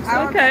recording.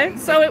 So Okay,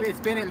 so it's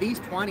been at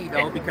least 20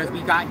 though, because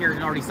we got here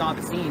and already saw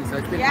the scene. So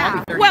it's been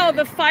probably 30 Well,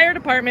 minutes. the fire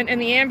department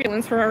and the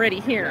ambulance were already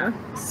here.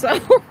 So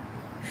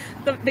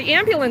the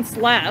ambulance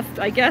left,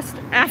 I guess,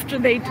 after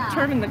they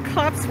determined the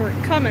cops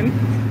weren't coming.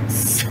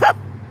 So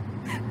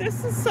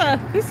this is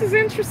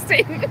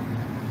interesting.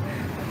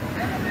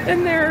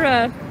 And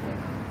they're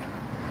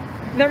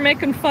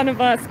making fun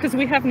of us because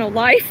we have no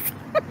life.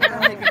 They're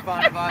making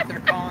fun of us. They're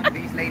calling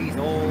these ladies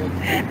old.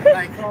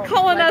 Like,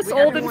 Calling us old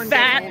and everyone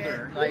fat. gets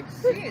older. Like,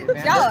 shit,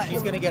 man. Jealous.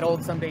 She's gonna get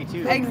old someday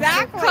too.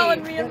 Exactly.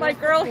 Calling me and my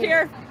girl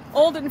here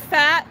old and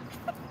fat.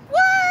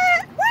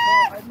 What?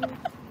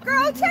 What?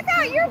 Girl, check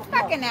out your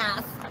fucking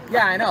ass.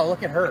 Yeah, I know.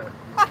 Look at her.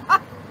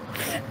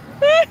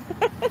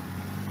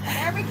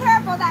 Better be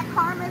careful, that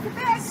karma's a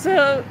bitch.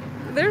 So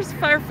there's a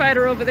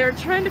firefighter over there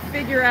trying to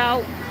figure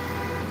out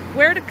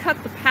where to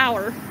cut the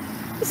power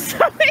so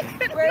they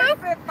can Where's move.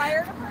 the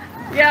fire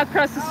department? Yeah,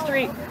 across the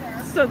street,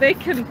 so they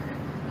can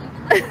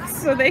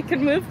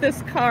move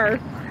this car.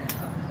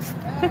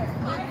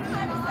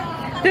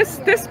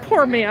 This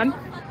poor man,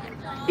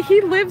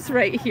 he lives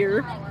right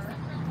here.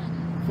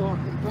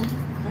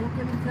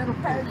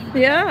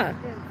 Yeah,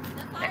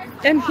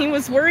 and he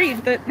was worried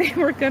that they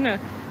were gonna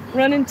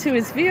run into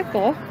his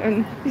vehicle,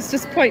 and he's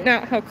just pointing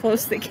out how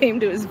close they came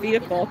to his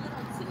vehicle.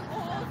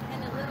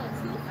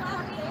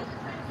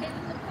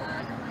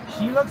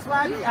 She looks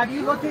like. Have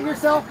you looked at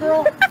yourself,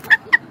 girl?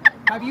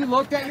 Have you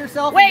looked at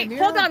yourself? Wait, in the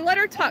mirror? hold on, let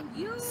her talk.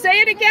 Say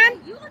it again.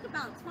 You look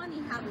about 20,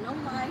 have no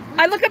life.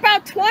 I look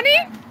about 20?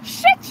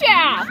 Shit,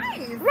 yeah.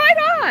 Nice. Right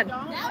on.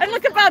 I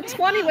look about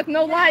 20 with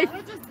no life.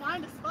 We're just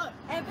blind as fuck.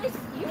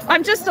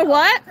 I'm just a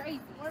what?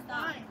 We're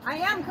blind. I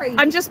am crazy.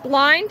 I'm just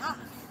blind.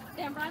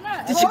 Stand right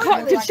up.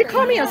 Did she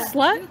call me a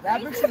slut?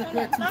 That looks like a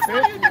good That's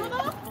how you do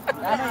though?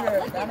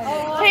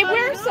 Hey,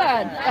 where's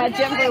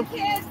Denver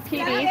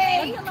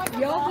PD?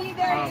 You'll be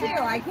there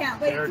too. I can't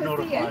wait to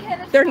see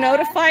it. They're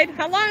notified?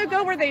 How long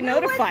ago were they Who was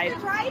notified? the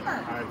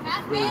driver?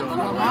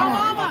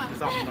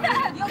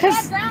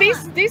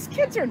 Because these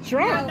kids are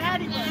drunk.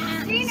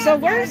 So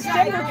where's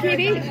Denver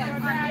PD?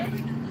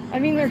 I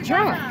mean, they're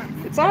drunk.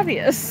 It's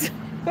obvious.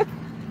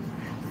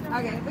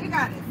 Okay, we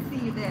gotta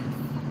see this,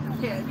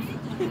 kids.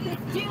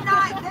 Do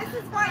not, this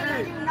is why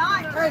you do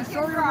not drink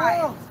and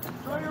drive.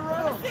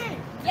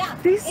 Yeah.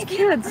 These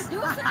kids,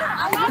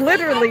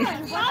 literally,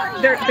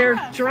 they're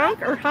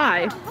drunk or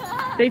high.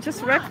 They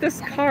just wrecked this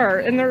car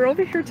and they're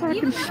over here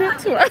talking shit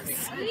to us.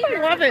 I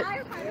love it.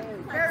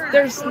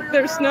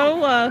 There's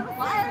no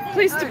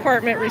police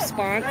department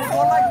response. Go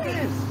like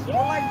this. Go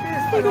like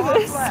this. Look at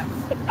this.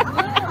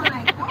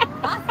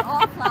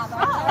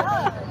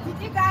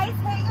 Did you guys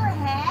hit your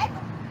head?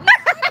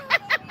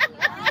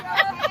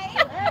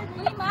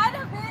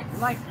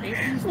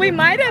 We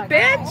might have,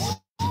 bitch.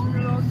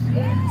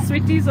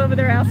 Sweet D's over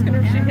there asking her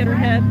if she hit her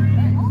head.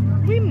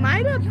 We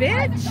might have,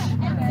 bitch.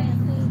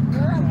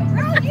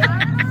 Girl,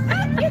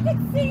 you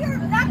can see your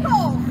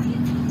knuckles. You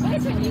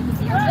can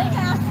see your big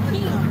ass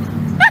teeth.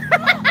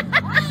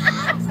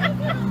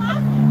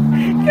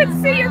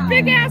 Can see your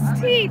big ass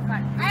teeth. I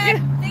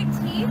have big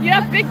teeth. You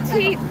have big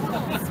teeth.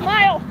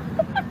 Smile.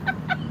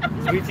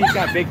 Sweet Tea's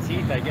got big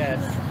teeth, I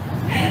guess.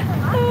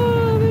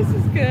 Oh, this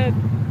is good.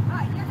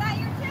 You got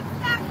your chips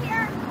back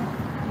here?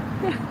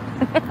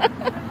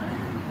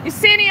 You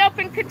see any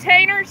open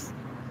containers?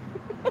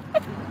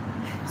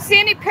 See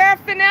any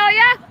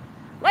paraphernalia?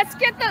 Let's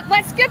get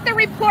the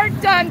report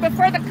done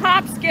before the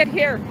cops get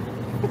here.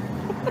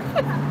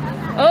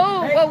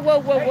 Oh, whoa, whoa,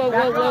 whoa, whoa,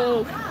 whoa,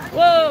 whoa.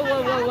 Whoa,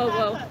 whoa, whoa, whoa,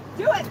 whoa.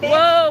 Do it, bitch.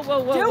 Whoa,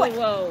 whoa, whoa, Do whoa, it.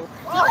 whoa.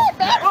 Do it,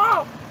 bitch.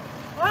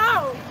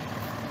 Whoa.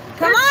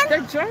 Come on. They're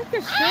drunk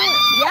as shit.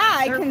 Yeah,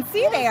 I can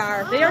see they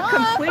are. They are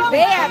completely.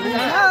 They have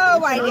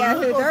no idea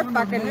who they're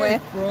fucking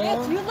with.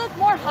 Bitch, you look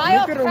more high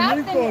off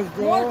crack than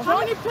more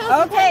drunk.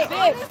 Okay, go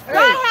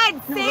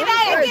ahead. Say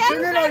that again.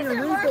 Turn it on your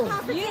wrinkles.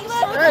 You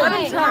look Let him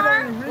high.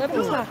 talk. Let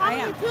him talk. How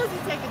many pills you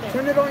taking there?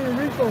 Turn it on your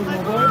wrinkles, my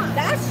boy.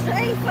 That's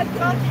straight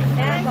fucking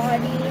man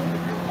body,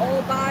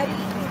 old body,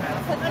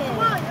 fucking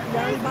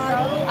young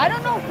body. I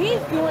don't know what he's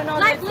doing on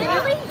Like, this.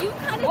 literally, you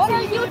kind of What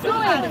are tell you me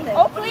doing?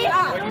 Oakley,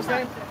 What did you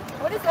say?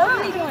 What is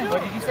Oakley doing?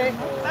 What did you say?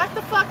 Back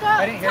the fuck up.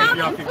 I didn't hear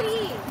you.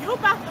 please. You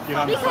back the fuck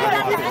up. Because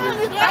at the end of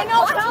the day, I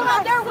know, tell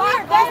them they're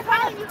weird. They're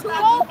kind of too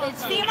old.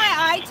 See my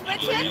eye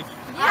twitching?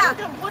 Yeah.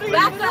 What are you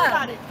Back gonna do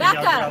about up. it? Back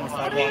What are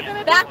up. you gonna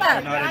do Back about up.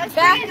 it?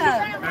 Back up.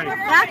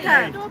 Back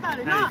up. Do about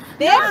it. Nah.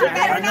 Bitch, you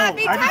better not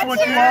be I just want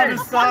touching you on her.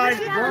 the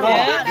sidewalk.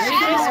 Yeah,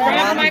 she just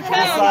grabbed my The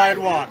phone.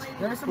 sidewalk,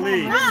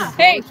 please.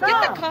 Hey, get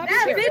the cops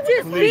That here. bitch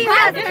is Please.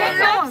 Get the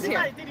cops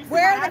here.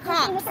 Where are the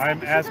cops?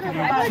 I'm asking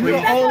you, please, for Get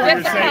your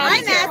the cops safety.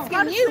 I'm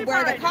asking you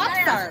where the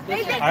cops are.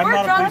 I'm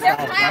not a police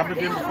officer. I'm a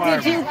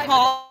different Did you fireman.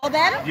 call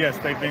them? Yes,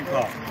 they've been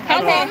caught.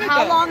 Okay,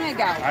 how long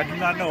ago? I do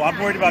not know. I'm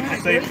worried about your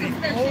safety.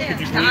 Could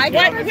you please I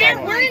get on got- the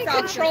We're sidewalk? in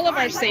control of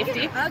our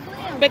safety, Ugly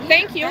and but weak.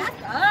 thank you. Back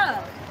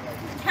up.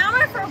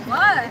 Camera for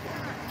what?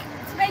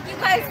 To make you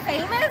guys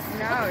famous?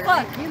 No,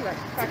 Fuck. you look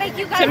To make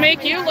you guys To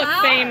make you look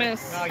loud?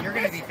 famous. No, you're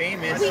gonna be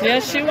famous. We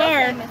Yes, need to you be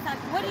are. famous.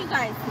 What are you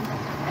guys?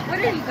 What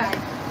are you guys?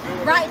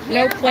 Right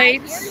here, No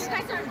plates. Right here, you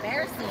guys are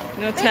embarrassing.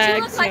 No Bitch, you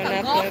tags, look like no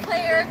a golf nothing.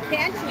 player.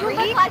 Can't you You read?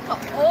 look like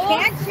an old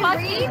Can't you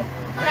fucking read?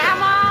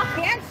 grandma.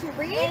 Can't you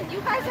read? And you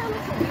guys are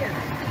looking weird.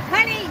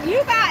 Honey,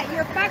 you got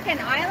your fucking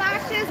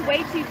eyelashes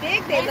way too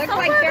big. They And look so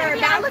like what, they're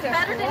baby? I about look to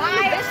better than you,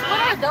 fly bitch.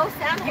 What are those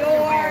sandals you're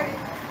your wearing?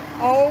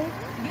 oh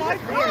my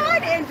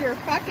god, and your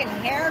fucking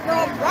hair,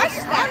 girl. Brush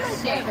that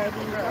shit.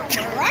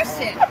 Brush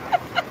it.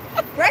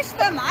 Brush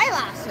them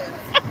eyelashes.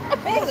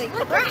 Holy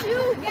crap.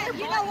 Yeah,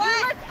 you know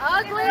what?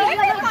 Ugly. Look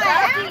at my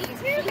ass,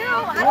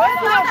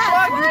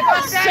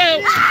 too.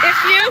 So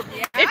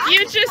if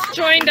you just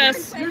joined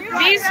us,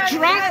 these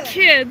drunk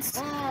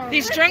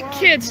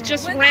kids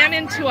just ran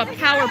into a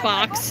power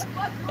box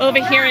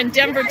over here in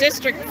Denver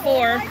District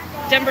 4,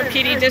 Denver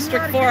PD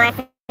District 4 off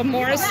of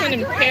Morrison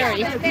and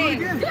Perry. Do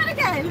it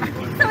again.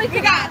 So we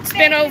got.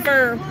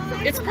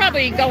 It's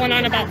probably going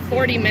on about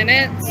 40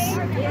 minutes.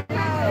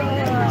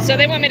 So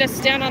they want me to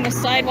stand on the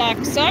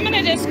sidewalk. So I'm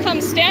gonna just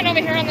come stand over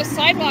here on the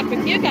sidewalk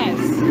with you guys.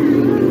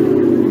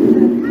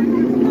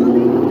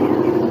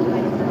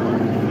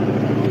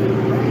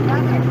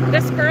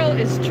 This girl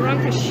is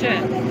drunk as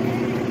shit.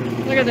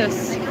 Look at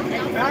this.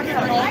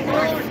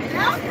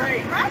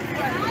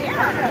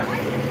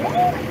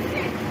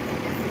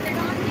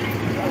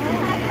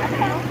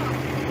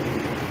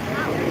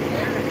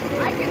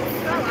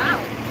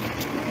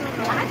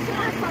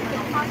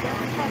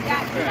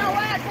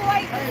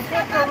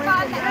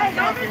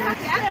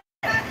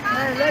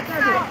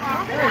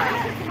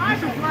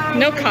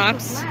 No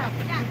cops.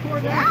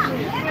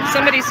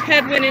 Somebody's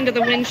head went into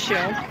the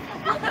windshield.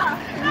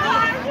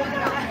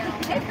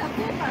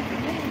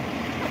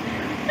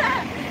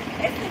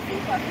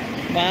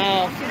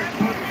 Wow.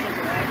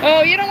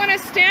 Oh, you don't want to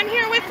stand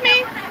here with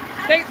me?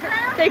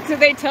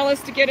 They tell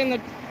us to get in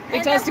the.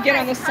 They tell us to get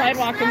on the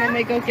sidewalk, and then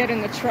they go get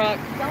in the truck.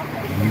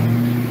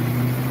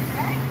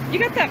 You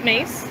got that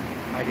mace?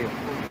 I do.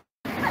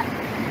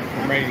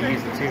 I'm ready to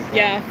use it too.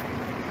 Yeah.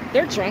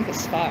 They're drunk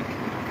as fuck.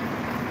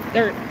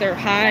 They're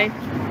high.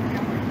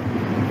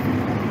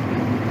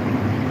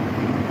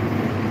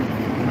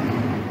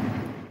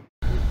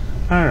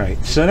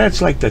 Alright, so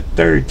that's like the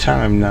third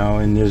time now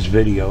in this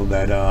video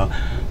that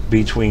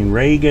between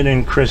Reagan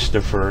and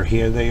Christopher,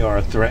 here they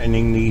are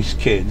threatening these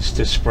kids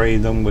to spray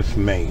them with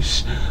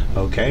mace.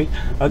 Okay?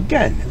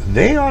 Again,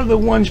 they are the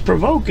ones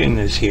provoking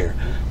this here.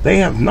 They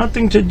have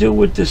nothing to do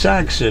with this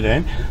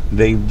accident.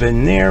 They've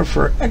been there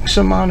for X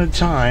amount of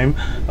time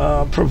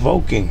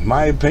provoking,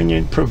 my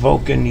opinion,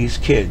 provoking these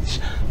kids.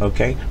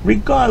 Okay?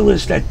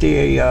 Regardless that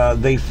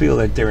they feel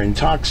that they're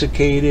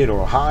intoxicated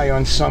or high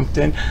on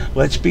something,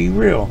 let's be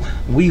real.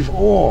 We've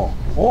all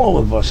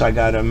of us, I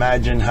gotta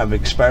imagine, have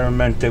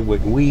experimented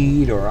with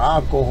weed or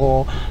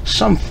alcohol,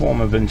 some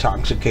form of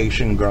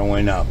intoxication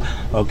growing up.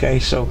 Okay,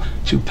 so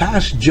to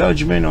pass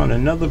judgment on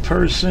another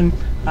person,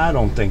 I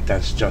don't think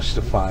that's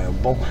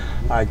justifiable.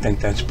 I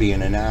think that's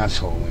being an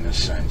asshole in a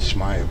sense,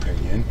 my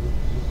opinion.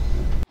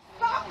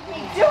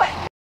 Do it!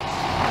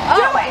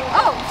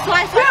 Oh, so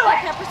I get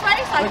pepper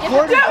spray? So I get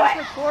pepper spray?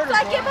 So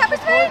I get pepper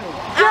spray?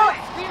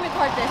 Screen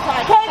record this so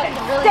I can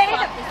really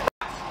fuck this.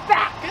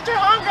 Get your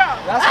arm down.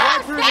 That's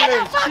white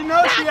privilege. She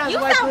knows she has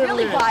white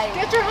privilege.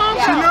 Get your arm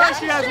She knows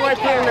she has white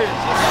privilege.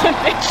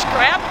 Bitch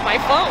grabbed my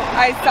phone.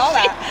 I saw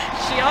that.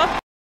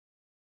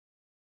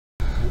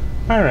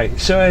 Alright,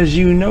 so as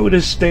you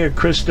notice there,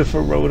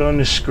 Christopher wrote on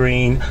the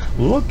screen,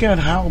 look at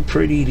how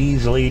pretty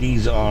these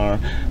ladies are,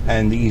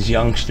 and these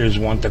youngsters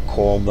want to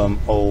call them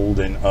old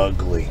and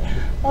ugly.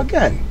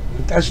 Again,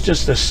 that's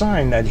just a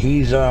sign that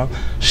he's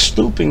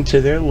stooping to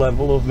their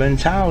level of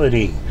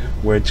mentality.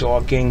 We're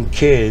talking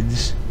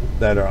kids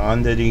that are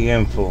under the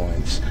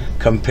influence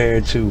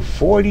compared to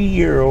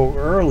 40-year-old,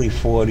 early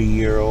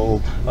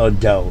 40-year-old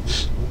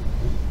adults.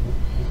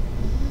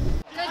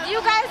 You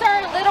guys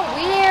are a little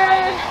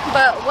weird,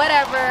 but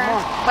whatever.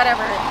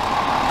 Whatever.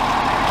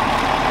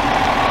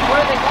 Where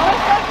are they going?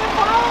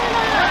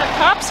 The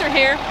cops are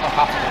here. Oh,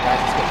 cops are here, guys.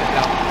 Let's go check it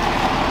out.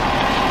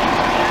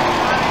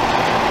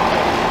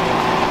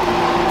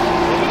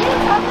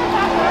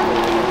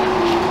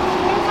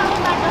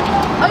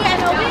 Oh yeah,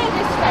 no, we didn't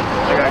disrespect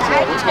you.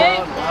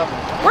 Hey,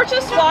 we're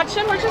just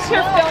watching. We're just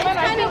here filming.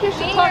 I think you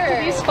should talk to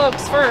these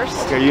folks first.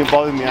 Okay, are you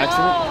involved in the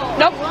accident?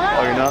 Nope.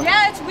 Oh, you're not?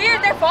 Yeah, it's weird.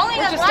 They're following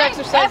We're us just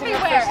exercising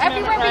everywhere. our First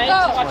Everywhere Amendment we right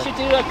go. to watch you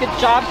do a good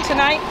job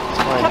tonight.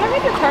 Can I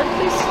read your card,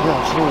 please?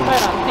 Yeah, absolutely.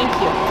 Right on. Thank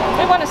you.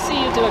 We want to see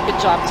you do a good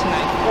job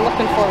tonight. We're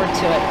looking forward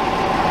to it.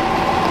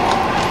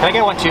 Can I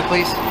get one too,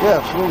 please?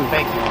 Yeah, absolutely.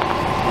 Thank you.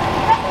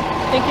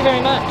 Thank you very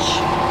much.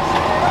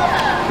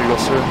 Here you go,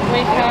 sir.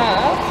 We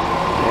have.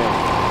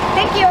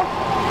 Thank you.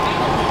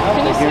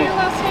 Can you say your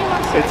last name?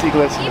 It's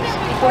Iglesias.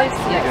 Iglesias.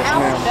 Yes,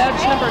 ma'am. Badge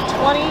number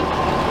 20.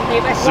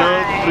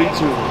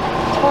 032.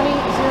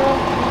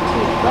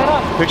 20-032. Right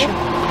on. Picture?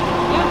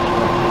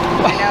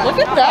 Yeah.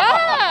 Look at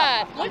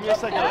that. Look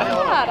at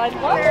that. I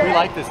love it. We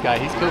like this guy.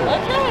 He's cool.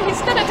 Okay,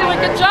 he's gonna do a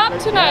good job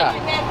tonight.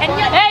 Yeah. And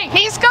hey,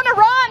 he's gonna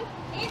run.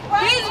 He's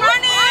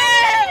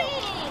running!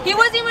 He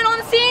wasn't even on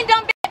the scene,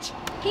 dumb bitch!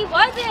 He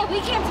wasn't. We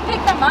came to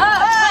pick them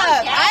up.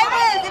 I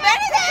was. If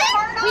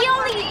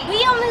anything,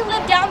 we only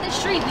live down the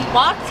street. We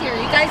walked here.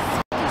 You guys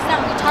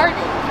sound retarded.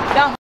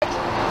 Dumb bitch.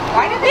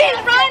 why did they?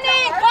 He's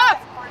running! Look!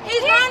 He's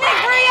running!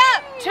 Hurry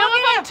up! Two of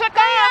them took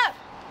off.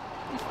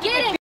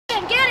 Get him!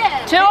 Get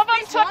him! Two of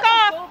them took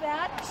off. So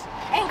bad.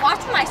 Hey,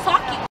 watch my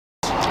sock you.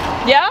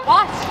 Yeah?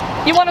 Watch.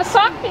 You want to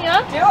sock me,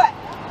 huh? Do it.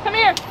 Come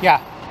here. Yeah.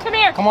 Come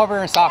here. Come over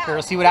and sock her.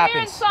 Let's see what Come here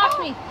and happens. sock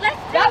me.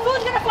 That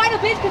fool's gonna find a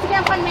bitch because he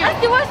can't find me.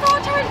 Let's do a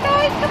saw charge,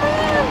 guys. Come on.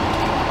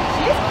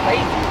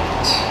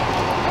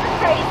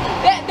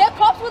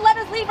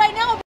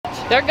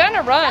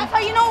 run. That's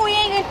how you know we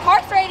ain't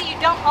incarcerated, you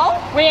dumb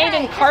hoe. We ain't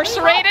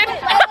incarcerated?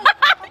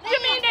 You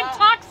mean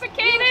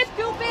intoxicated?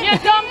 You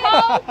dumb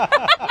hoe?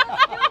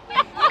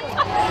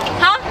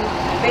 Huh?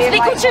 Speak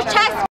with your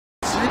chest.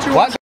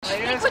 What?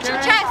 Speak with your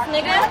chest,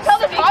 nigga.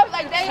 Tell the cops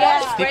like they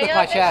are. Speak with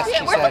my chest,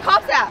 she Where's the said.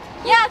 cops at?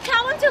 Yeah,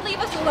 tell them to leave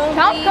us alone,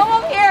 please. Come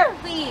over here.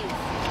 Please.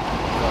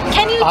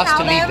 Can you Us tell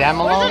to leave them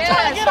alone?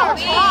 Yes, Who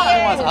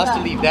wants us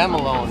to leave them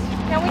alone? we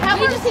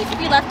just need to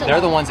be left alone. They're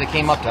the ones that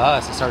came up to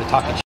us and started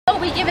talking shit. Oh,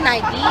 we give an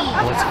ID.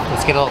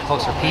 Let's get a little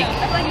closer peek. I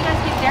feel like you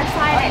guys get their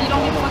side and you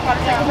don't give a fuck about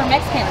theirs. They're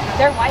Mexican.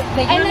 They're white.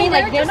 They, you know what I mean?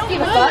 Like, they don't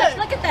give a fuck.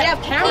 Look at that. They have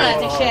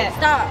cameras and shit.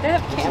 Stop. They have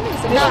cameras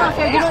and shit.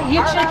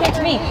 You should have came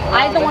to me.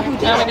 I'm the one who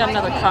did it. Now we got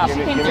another cop.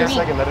 Give me a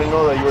second. I didn't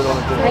know that you were the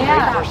one that did it.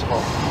 Yeah. First of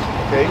all.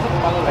 Okay?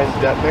 And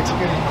that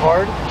Mexican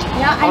card.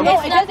 Yeah, I know.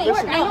 It doesn't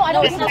work. I know. I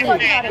don't give a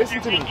fuck about it. Listen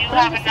to me. But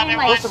I'm just saying,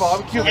 like. First of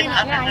all, I'm Cuban.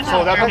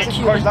 So that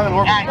Mexican card's not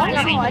gonna work.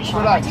 Just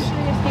relax.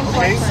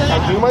 Okay? I'm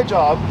doing my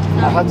job.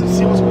 I have to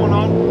see what's going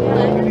on.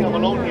 I'm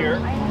alone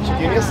here. So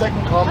give me a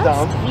second, calm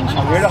down.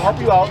 I'm here to help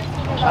you out.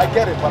 I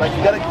get it, but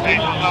you gotta give me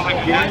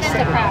a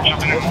second.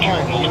 That's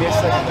fine. Give me a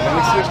second. Let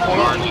me see what's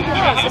going on.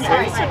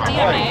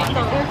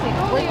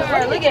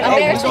 Look at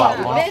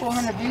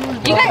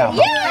you guys,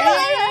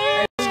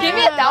 yeah! Give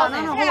me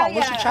 1,000. No, hold on.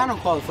 What's your channel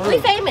called first? We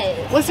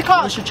famous. What's it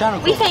called? What's your channel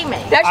called? We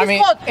famous. That's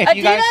just called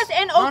Adidas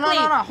and Oakley.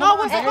 No,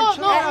 what's it called?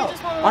 No.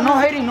 Oh, no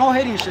hating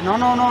shit.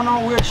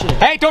 No weird shit.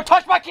 Hey, don't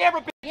touch my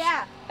camera, bitch!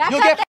 Yeah. Back You'll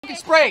up get that. fucking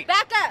sprayed.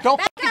 Back up. Don't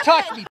back fucking up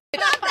touch that. me,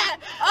 bitch. Stop that.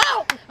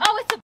 Oh,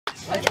 it's a.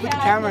 Let's put the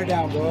camera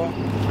down, bro. I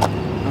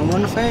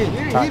want the fade.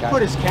 He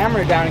put his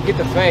camera down and get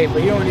the fade,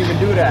 but he don't even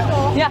do that.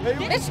 Yeah.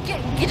 Just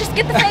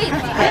get the fade.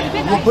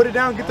 You put it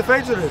down, get the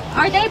fades with it.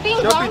 Are they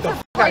being wrong for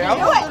I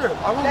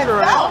won't get her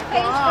right now.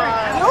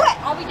 Do it.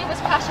 All we did was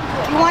crash into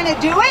it. You want to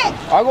do it?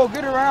 I'll go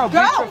get her around.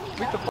 Go.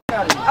 Beat the fuck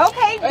out of you.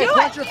 Okay, Hey, do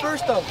punch it. your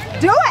first up.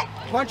 Do it.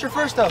 Punch your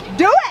first up.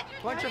 Do it.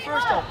 Punch your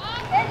first up.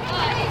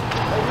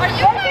 Are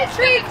you guys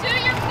treat?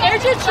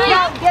 There's your treat.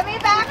 Yo, give me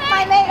back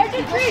my mate.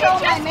 You just stole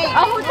my mate.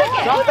 Oh, who took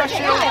it? Drop that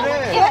shit over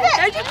there. Give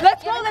it.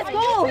 Let's go.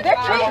 They're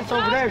treating. It's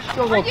over there. She's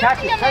gonna go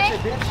catch it. Catch it,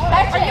 bitch.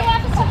 Are you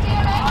on the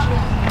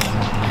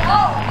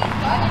Oh.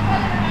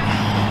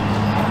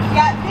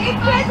 Yeah, these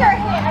kids are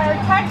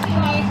touching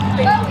me.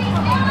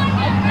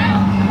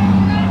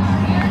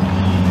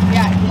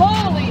 Yeah,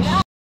 holy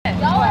shit.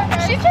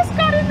 She just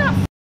got in that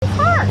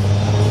car.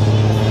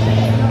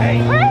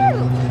 Hey.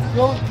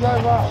 Go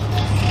drive out.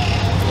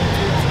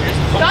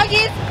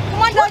 Doggies.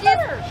 Come on, doggies.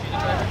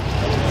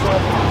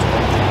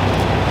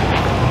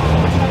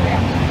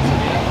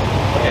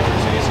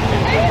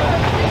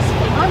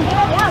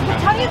 Yeah, but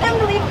tell them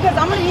to leave because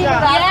I'm going to need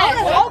that. Yes.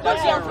 Oh,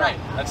 that's your right.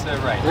 That's their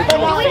right. But do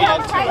we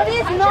have time? It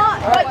is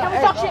not. But can we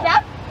talk shit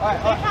back?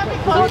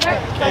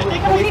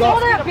 We know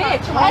they're a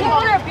bitch. I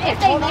know they're a bitch.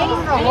 They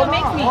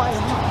make me.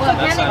 So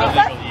can they make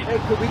us?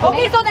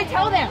 Okay, so they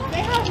tell them.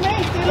 They have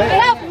mace. They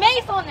have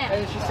mace on them.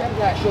 And she said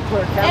that she'll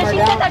put her camera And she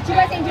down. said that you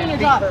guys ain't doing your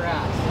job.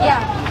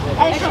 Yeah.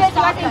 And she said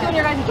you guys ain't doing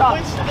your guys' job.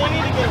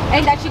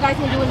 And that you guys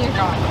ain't doing your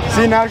job.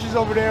 See, now she's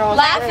over there on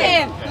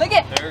Laughing. Look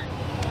at.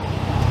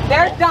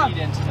 They're dumb.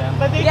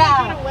 But they can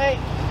get away.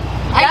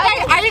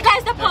 Are you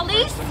guys the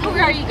police? Who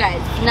are you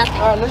guys?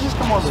 Nothing. Alright, let's just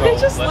come over. They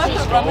just left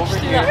the rubbish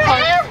through that car.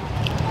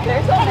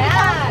 They're so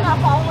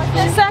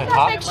mad.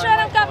 Santa, make sure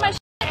I've got my shit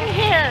in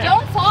here.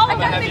 Don't fall. I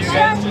Have you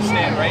guys just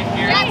stand right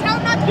here? This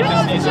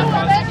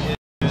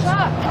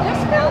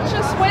girl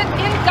just went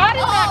in, got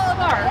in that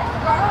car,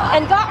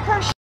 and got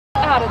her shit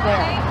out of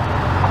there.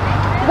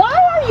 Why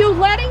are you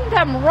letting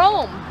them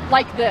roam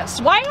like this?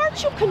 Why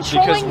aren't you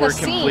controlling Because the we're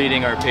scene?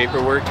 completing our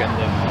paperwork, and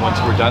then once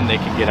we're done, they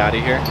can get out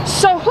of here.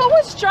 So who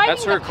was driving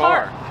That's her the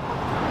car?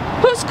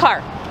 car. Whose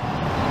car?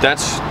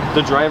 That's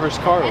the driver's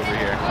car over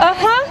here.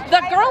 Uh-huh,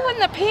 the girl in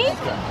the pink?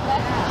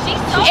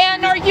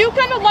 And are you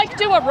gonna like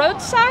do a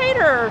roadside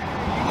or?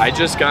 I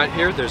just got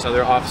here. There's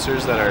other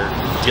officers that are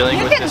dealing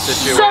with this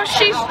situation. So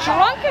she's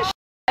drunk as shit.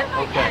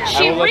 Okay.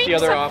 She I will let the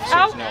reeks other of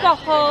officers know.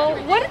 alcohol.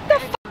 What the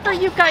f are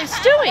you guys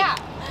doing?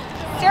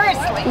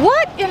 Seriously.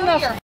 What in the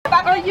f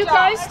are you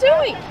guys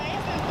doing?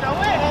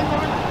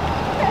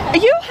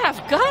 You have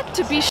got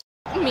to be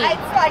shitting me.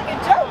 It's like a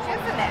joke,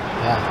 isn't it?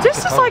 Yeah.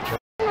 This is like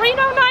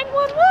Reno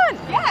 911.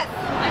 Yes.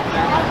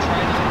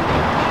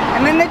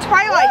 I'm in the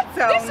Twilight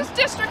Zone. This is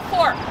District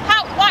 4.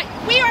 How? Why?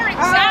 We are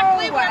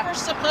exactly where we're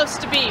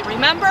supposed to be.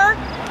 Remember?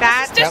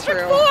 That's this is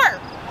District true. 4.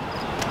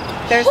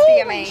 There's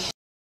Holy CMA.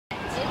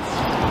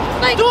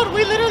 Like, Dude,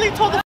 we literally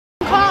told the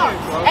car.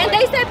 and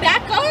they said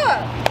back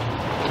up.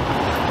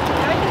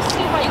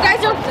 You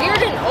guys are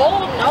weird and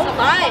old. No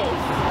lies.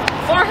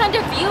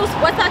 400 views.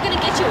 What's that gonna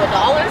get you?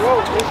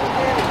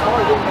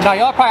 $1? No,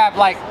 you'll probably have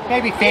like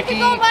maybe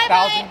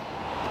 50,000.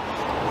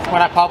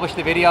 When I publish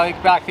the video, you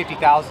could be like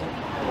 50,000.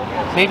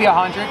 Maybe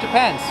 100,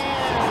 depends.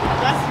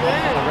 That's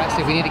good. The rest,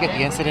 if we need to get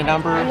the incident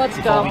number Let's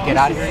before go. we get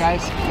out of here,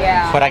 guys.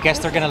 Yeah. But I guess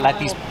they're gonna let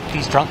these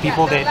drunk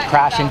people that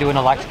crash into an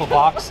electrical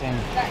box and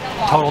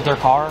totaled their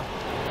car.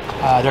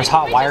 There's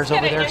hot wires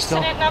over there still.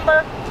 Incident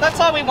number. That's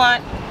all we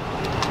want.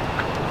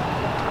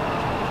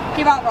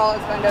 He won't roll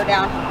his window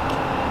down.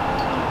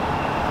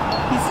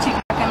 He's too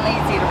fucking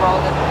lazy to roll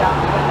down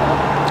the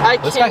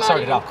window. This guy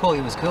started off cool.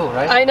 He was cool,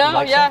 right? I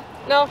know, yeah.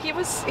 Him? No, he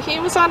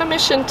was on a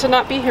mission to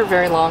not be here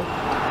very long.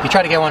 You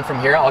try to get one from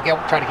here. I'll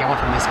try to get one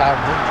from this guy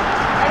over here.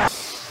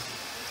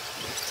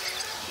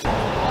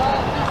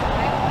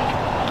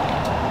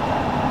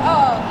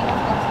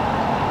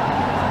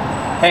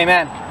 Hey,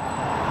 man.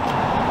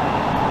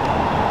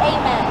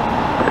 Amen.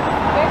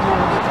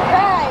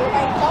 Right.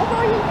 Like, don't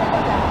throw your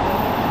window down.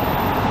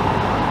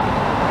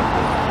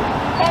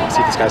 See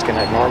if this guy's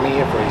gonna ignore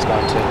me or he's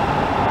going to.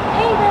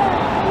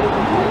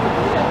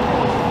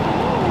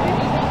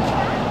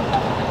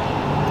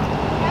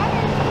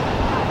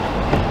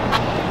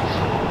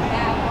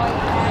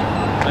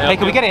 Hey,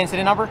 can we get an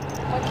incident number?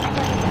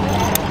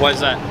 What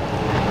is that?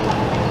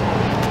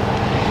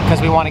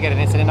 Because we want to get an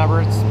incident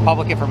number. It's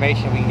public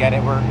information. We can get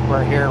it.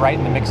 We're here right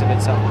in the mix of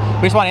it. So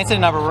we just want an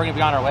incident number. We're going to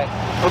be on our way.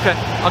 Okay.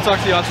 I'll talk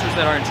to the officers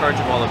that are in charge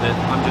of all of it.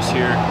 I'm just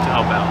here to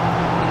help out.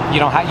 You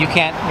don't have. You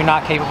can't. You're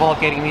not capable of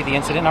getting me the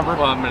incident number.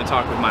 Well, I'm going to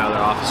talk with my other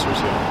officers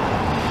here.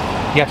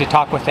 You have to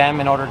talk with them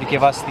in order to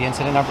give us the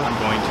incident number. I'm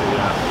going to.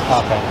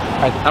 Yeah. Okay.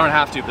 I don't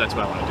have to, but that's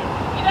what I want to do.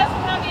 He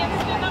doesn't have the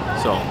incident number.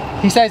 So.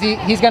 He says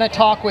he's going to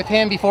talk with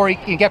him before he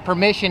can get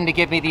permission to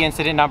give me the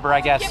incident number,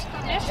 I guess.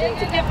 Permission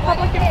to give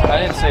public information?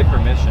 I didn't say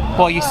permission.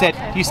 No. Well, you said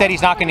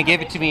he's not going to give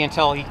it to me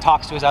until he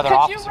talks to his other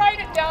officer. Could you write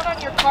it down on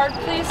your card,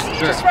 please?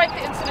 Sure. Just write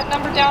the incident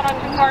number down on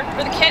your card,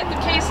 or the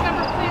case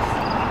number, please.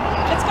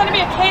 It's going to be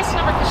a case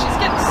number because she's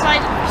getting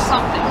cited for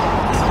something.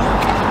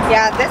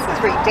 Yeah, this is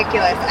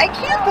ridiculous. I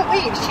can't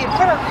believe she'd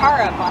put her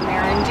car up on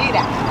there and do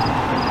that.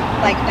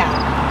 Like that.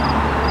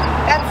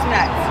 That's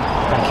nuts.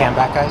 Got a cam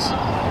back, guys?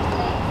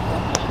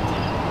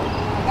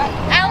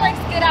 Alex,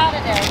 get out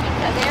of there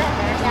because they're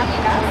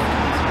having us.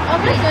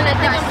 I'm not doing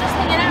nothing. I'm just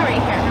hanging out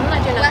right here. I'm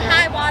not doing nothing. With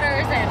high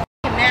waters and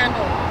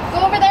mandel.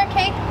 Go over there,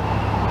 Kate.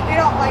 They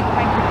don't like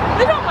my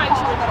They don't mind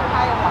you with the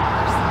high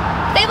waters.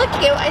 They look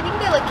cute. I think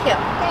they look cute.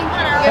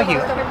 Thank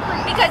you.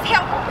 Because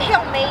he'll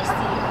Mace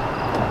you.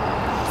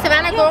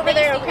 Savannah, go over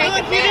there, okay?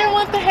 Look, he didn't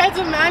want the heads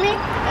of Manny,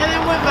 and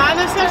then when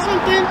Vanna said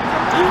something,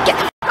 get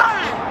the f***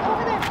 on!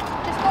 Over there.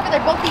 Just go over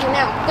there, both of you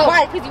now. Go.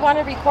 Why? Because you want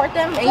to record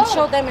them and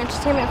show them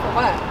entertainment for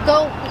what?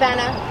 Go,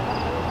 Vanna.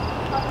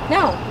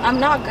 No, I'm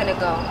not gonna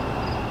go.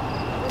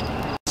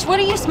 What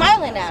are you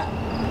smiling at?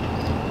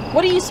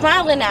 What are you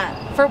smiling at?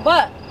 For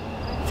what?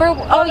 For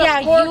oh yeah,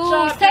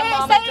 you say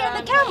it in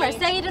the camera.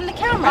 Say it in the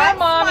camera. My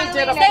mommy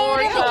did a Say it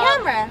in the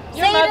camera.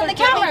 Say it in the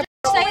camera.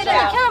 Say it in the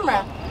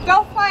camera.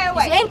 Go fly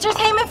away.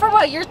 Entertainment for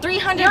what? Your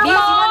 300 views. You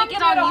want to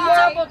get on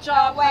YouTube? Horrible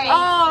job.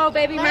 Oh,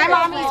 baby, my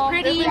mommy's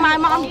pretty. My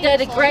mom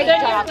did a great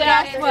job.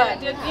 Guess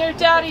what? Your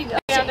daddy.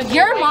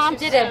 Your mom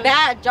did a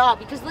bad job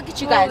because look at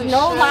you guys.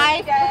 No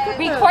live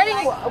recording.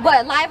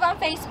 What? Live on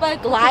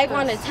Facebook. Live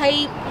on a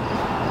tape.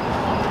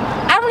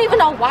 I don't even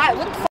know why.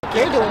 What the fuck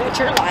you're doing with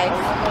your life?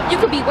 You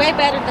could be way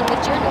better than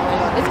what you're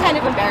doing. It's kind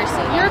of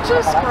embarrassing. You're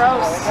just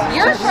gross.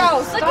 You're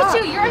gross. Look at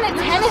you. You're in a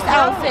tennis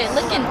outfit,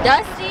 looking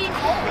dusty.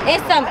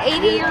 It's some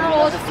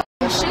 80-year-old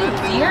shoes.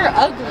 You're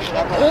ugly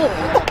and old.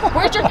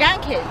 Where's your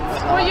grandkids?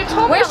 Well, you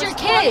told me. Where's your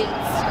kids?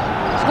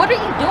 What are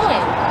you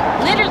doing?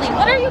 Literally,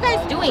 what are you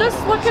guys doing?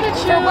 Just looking at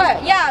you. For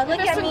what? Yeah, look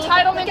at me. This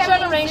entitlement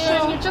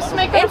generation. You're just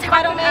making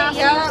entitlement.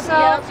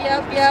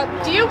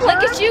 Yep. Do you work?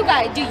 Look at you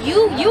guys. Do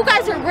you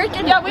guys are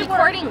working? Yeah, we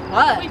recording work.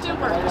 what? We do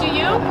work. Do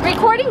you?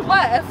 Recording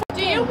what?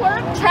 Do you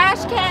work?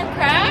 Trash can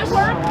crash. Do you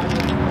work?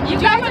 You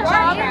guys are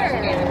right here.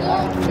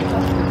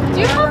 Do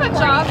you have a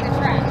job?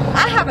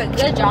 I have a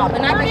good job,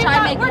 and I can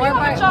try to make more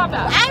money.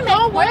 I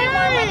make way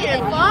more money than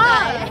you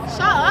guys.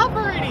 Shut up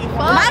already.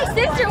 My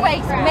sister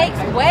makes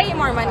way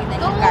more money than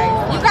you guys.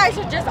 You guys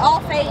are just all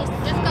face.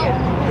 Just go.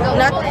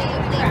 Nothing.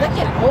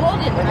 Looking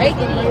old and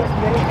raggedy.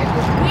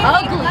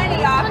 Ugly.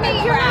 Honey,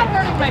 you're not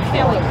hurting my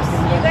feelings.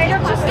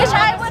 Which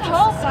I would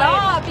hope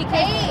not,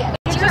 because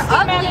you're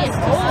ugly and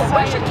old.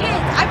 Where's your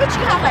kids? I bet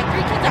you have like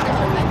 3 kids at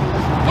home.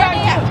 Where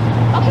they at?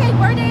 Okay,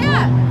 where they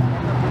at?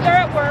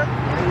 They're at work.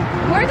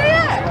 Where they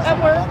at? At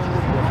work.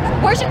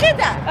 Where's your kids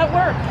at? At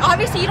work.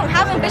 Obviously you don't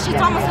have them, bitch.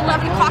 It's almost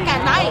 11 o'clock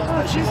at night.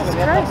 Oh, Jesus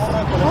Christ.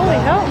 Holy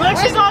hell. Look,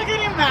 she's all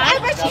getting mad. I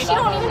bet she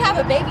don't even have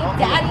a baby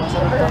daddy.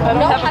 I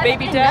don't have a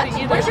baby daddy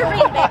either. Where's your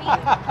ring, baby?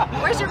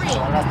 Where's your ring?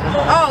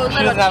 Oh,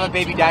 She doesn't have a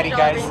baby daddy,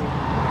 guys.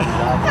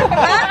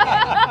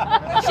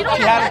 She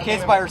had her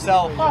kids by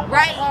herself.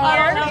 Right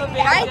here,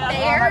 right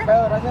there.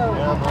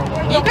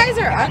 You guys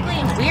are ugly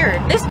and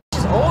weird. This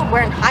is old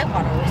wearing high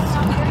waters.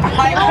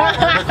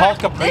 They're called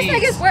capris. This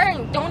nigga's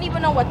wearing, don't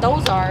even know what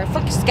those are.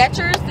 Fucking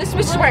Skechers. This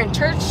bitch is wearing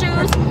church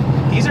shoes.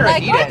 These are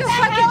like, Adidas. Pick a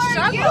fucking What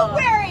are you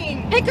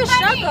wearing? Pick a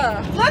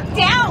sugar. Look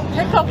down.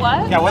 Pick a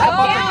what? Yeah, what the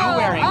fuck are you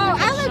wearing? Oh,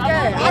 I look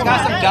good. You got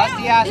some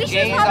dusty ass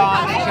J's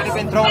on. They should have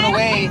been thrown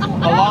away a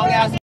long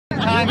ass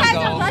time You guys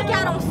ago. are lucky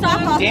I don't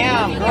sock off.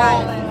 Damn, girl.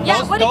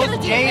 Yeah, what are you Those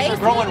gonna do? J's are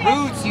growing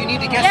roots. You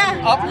need to get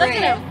some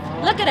upgrade.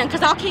 Look at him,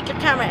 because I'll kick your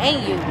camera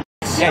and you.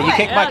 Yeah, you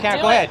kick my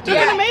camera. Go ahead. Do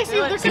They're it. gonna mace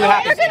you. See what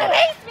happens. They're gonna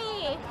mace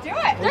me. Do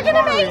it. They're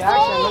gonna mace me.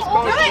 Let's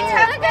go. Do it,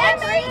 tough neck.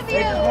 Do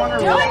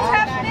it,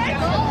 tough neck.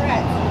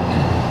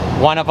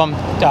 One of them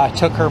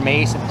took her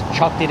mace and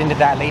chucked it into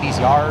that lady's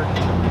yard.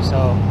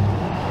 So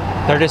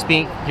they're just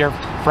being, your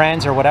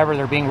friends or whatever,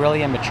 they're being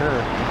really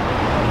immature.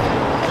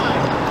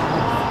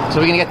 So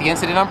we're gonna get the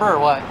incident number or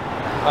what?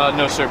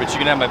 No, sir, but you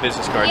can have my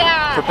business card.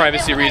 Yeah, for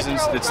privacy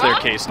reasons, it's their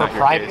case, not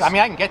your case. I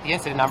mean, I can get the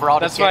incident number.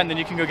 That's fine, then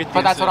you can go get the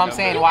But that's what I'm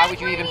incident saying. Why would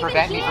you even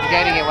prevent me from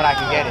getting it when I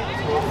can get it?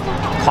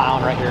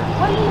 Clown right here.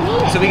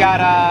 So we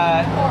got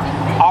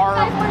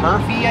R.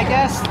 Murphy, I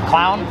guess.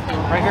 Clown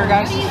right here,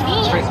 guys.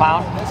 Straight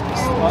clown.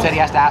 Said he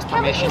has to ask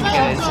permission to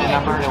get an incident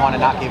number. They want to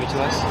not give it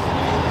to us.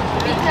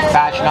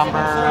 Badge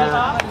number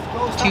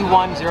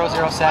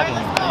 21007.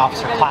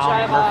 Officer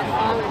Clown Murphy.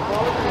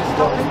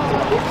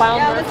 Clown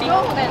Murphy?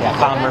 Yeah,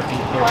 Clown Murphy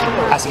here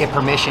has to get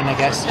permission, I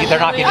guess. They're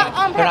not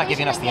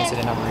giving us the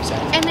incident number, he said.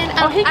 And then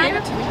he gave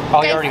it to me.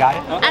 Oh, you already got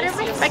it? Out of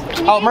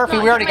respect, Oh, Murphy,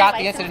 we already got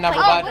the incident number,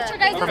 bud.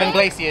 For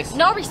Iglesias.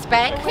 No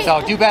respect.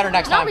 So do better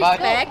next time, bud.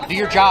 Do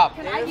your job.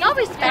 No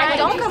respect.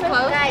 Don't come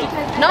close.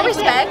 No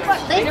respect.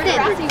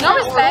 Listen. No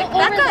respect.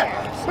 Back up.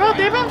 Bro,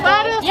 they've been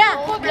bad as Yeah,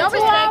 no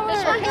respect.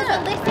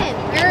 Listen.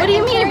 What do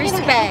you mean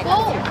respect?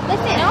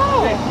 Listen.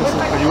 No.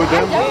 Are you with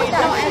them?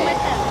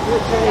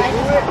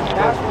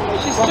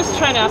 She's just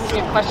trying to ask me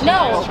a question.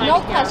 No,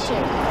 no question.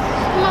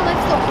 Come on,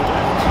 let's go.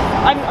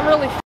 I'm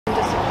really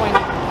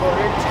disappointed.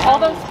 All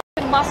those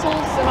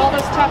muscles and all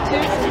those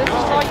tattoos, and this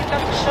is all you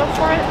got to show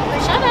for it?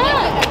 Shut up.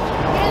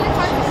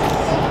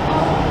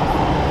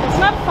 It's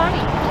not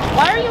funny.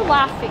 Why are you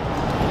laughing?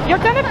 You're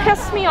going to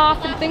piss me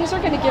off and things are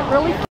going to get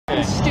really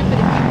stupid if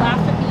you laugh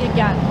at me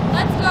again.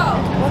 Let's go.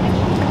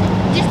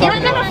 You're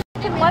going to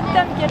let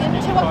them get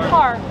into a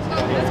car.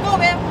 Let's go,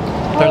 man.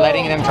 They're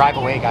letting them drive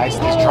away, guys.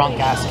 These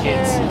drunk-ass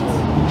kids.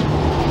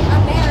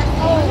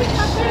 Holy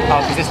shit. Oh,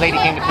 because this lady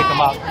came to pick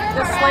them up.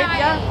 This lady,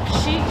 yeah,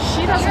 she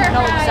doesn't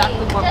know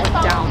exactly what went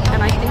down,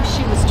 and I think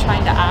she was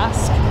trying to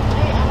ask.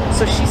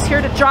 So she's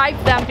here to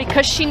drive them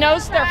because she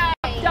knows they're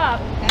fucked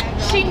up.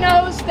 She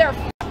knows they're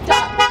fucked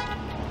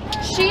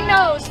up. She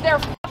knows they're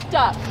fucked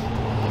up,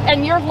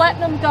 and you're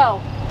letting them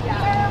go.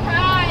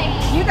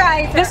 You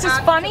guys this is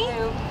funny?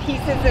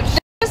 Pieces of shit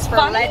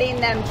for letting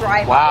them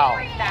drive. Wow.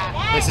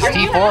 This is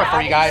T4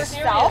 for you guys.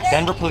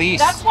 Denver police.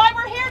 That's why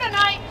we're here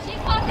tonight.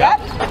 Yep.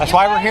 That's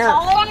why we're here.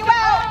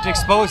 To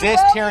expose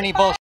this tyranny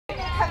bullshit.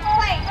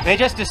 They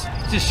just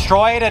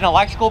destroyed an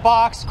electrical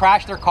box,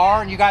 crashed their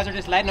car, and you guys are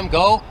just letting them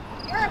go?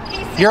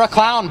 You're a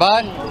clown,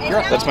 bud.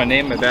 That's my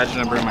name, my badge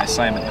number, and my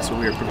assignment. That's what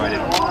we were provided.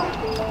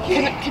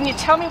 Can you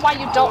tell me why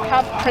you don't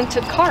have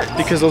printed cards?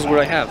 Because those are what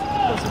I have.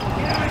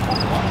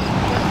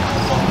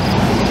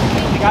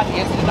 We got the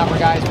incident number,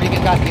 guys.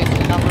 Regan got the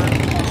incident number.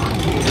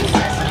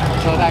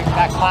 So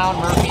that clown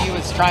Murphy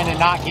was trying to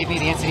not give me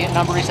the incident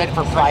number. He said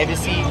for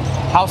privacy.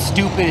 How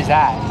stupid is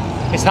that?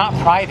 It's not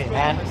private,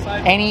 man.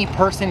 Any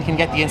person can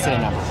get the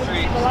incident number.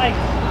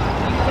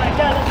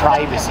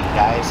 Privacy,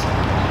 guys.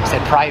 He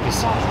said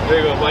privacy. There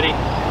you go, buddy.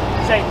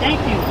 Say thank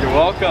you. You're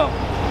welcome.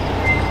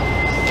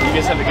 You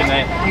guys have a good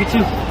night. You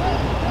too.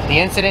 The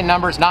incident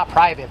number is not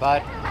private,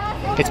 bud.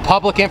 It's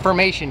public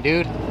information,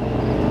 dude.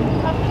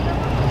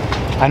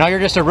 I know you're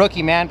just a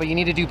rookie, man, but you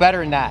need to do better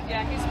than that.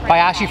 If I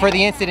ask you for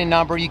the incident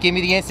number, you give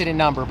me the incident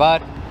number,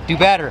 bud. Do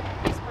better.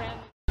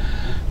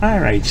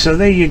 Alright, so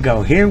there you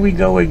go. Here we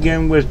go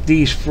again with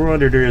these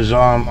frauditors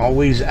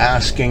always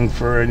asking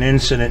for an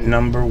incident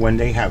number when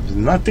they have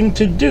nothing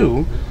to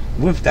do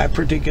with that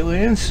particular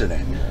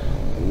incident.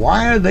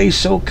 Why are they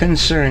so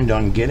concerned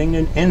on getting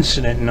an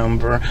incident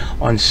number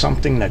on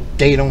something that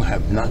they don't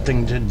have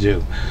nothing to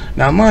do?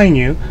 Now, mind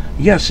you,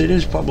 yes, it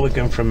is public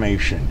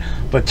information,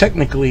 but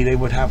technically they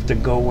would have to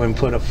go and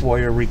put a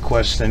FOIA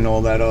request and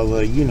all that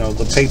other, you know,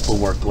 the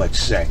paperwork, let's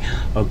say,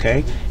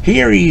 okay?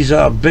 Here he's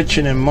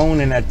bitching and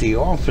moaning at the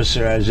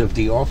officer as if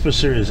the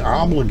officer is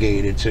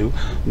obligated to,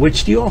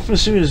 which the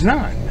officer is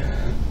not.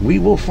 We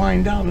will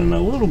find out in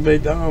a little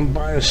bit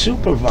by a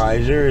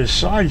supervisor, a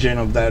sergeant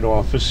of that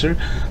officer.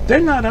 They're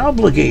not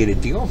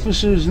obligated. The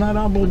officer is not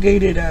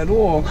obligated at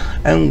all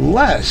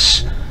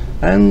unless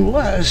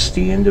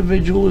the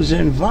individual is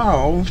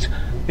involved.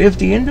 If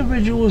the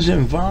individual is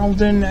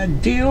involved in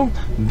that deal,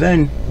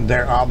 then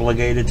they're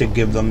obligated to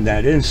give them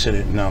that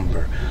incident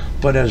number.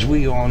 But as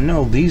we all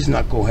know, these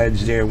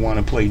knuckleheads there want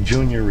to play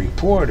junior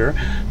reporter,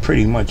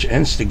 pretty much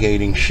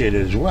instigating shit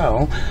as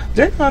well.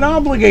 They're not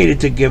obligated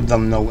to give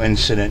them no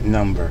incident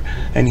number.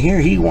 And here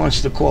he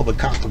wants to call the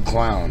cop a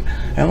clown.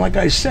 And like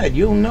I said,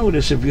 you'll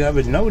notice, if you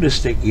haven't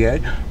noticed it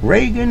yet,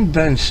 Reagan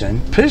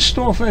Benson pissed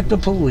off at the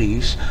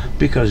police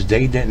because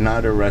they did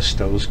not arrest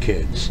those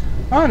kids.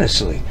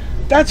 Honestly.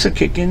 That's a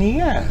kick in the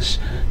ass.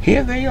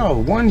 Here they are.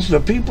 One's the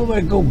people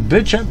that go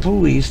bitch at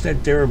police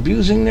that they're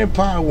abusing their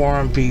power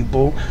on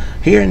people.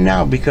 Here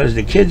now, because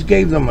the kids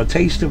gave them a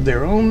taste of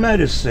their own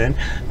medicine,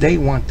 they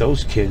want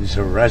those kids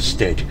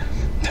arrested.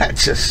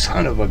 That's a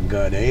son of a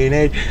gun, ain't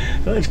it?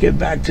 Let's get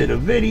back to the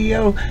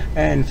video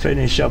and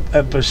finish up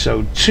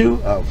episode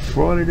 2 of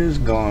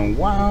Frauditors Gone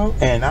Wild,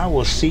 and I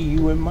will see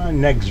you in my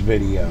next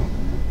video.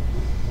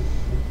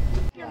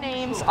 Your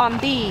names on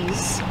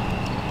these.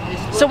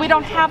 So we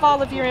don't have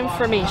all of your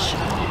information.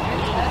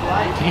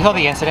 Can you hold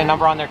the incident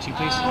number on there too,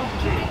 please?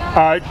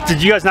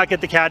 Did you guys not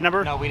get the CAD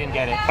number? No, we didn't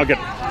get it. I'll get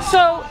it.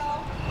 So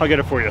I'll get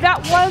it for you.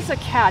 that was a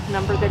CAD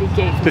number that he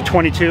gave me. The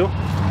 22?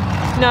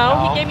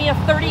 No, he gave me a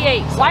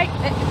 38. Why?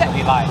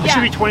 He lied. It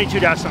should be 22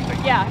 dash something.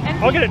 Yeah,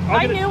 and I'll get it.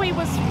 I knew he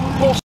was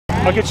bullshit.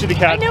 I'll get you the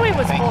CAD. I knew he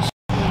was bullshit.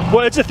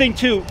 Well, it's a thing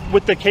too,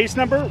 with the case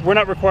number, we're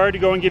not required to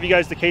go and give you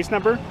guys the case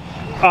number,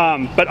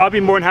 but I'll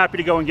be more than happy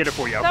to go and get it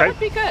for you, okay? That would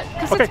be good,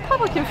 because it's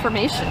public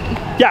information.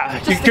 Yeah,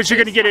 because you're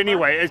going to get it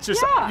anyway. It's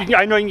just, I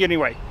know you can get it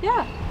anyway.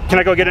 Yeah. Can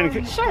I go get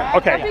it? Sure,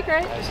 okay. that'd be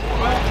great.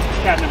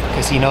 CAD number.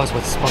 Because he knows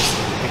what's supposed to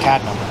be the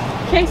CAD number.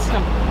 Case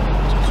number.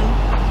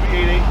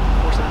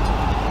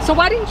 388-472. So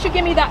why didn't you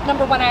give me that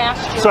number when I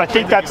asked you? So I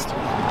think that's,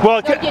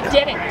 well, no, you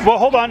didn't. Well,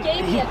 hold on. You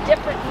gave me a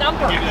different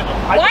number.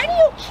 Why do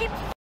you keep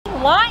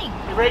lying?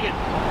 Hey, Reagan.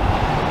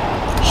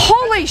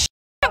 Holy shit,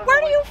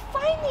 where do you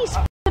find these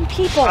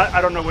people?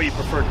 I don't know what you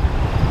prefer.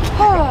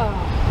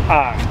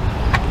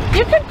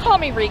 You can call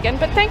me Regan,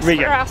 but thanks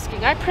Regan. for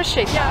asking. I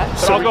appreciate that.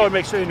 So I'll go and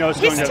make sure he knows.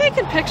 He's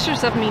taking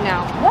pictures of me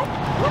now. What?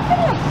 Look at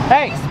him.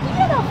 Hey. He's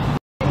being a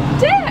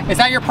dick. Is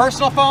that your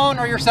personal phone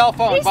or your cell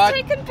phone, He's bud?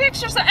 taking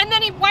pictures, and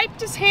then he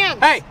wiped his hands.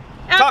 Hey,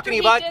 talking to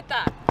you, bud. Did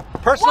that.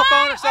 Personal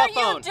phone or cell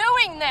Why are phone? you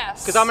doing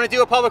this? Because I'm going to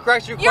do a public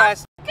records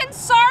request. Your fucking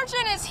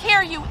sergeant is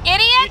here, you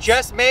idiot. You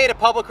just made a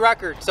public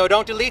record, so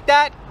don't delete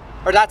that,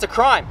 or that's a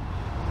crime.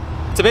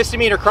 It's a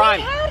misdemeanor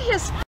crime. He had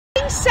his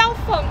fucking cell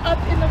phone up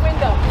in the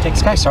window.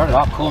 This guy started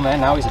off cool, man.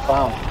 Now he's a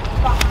clown.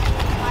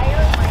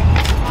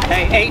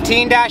 Hey,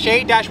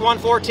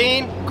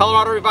 18-8-114,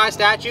 Colorado Revised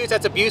Statutes.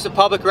 That's abuse of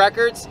public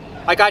records.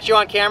 I got you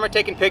on camera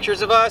taking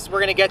pictures of us. We're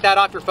going to get that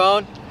off your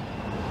phone.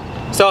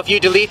 So if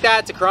you delete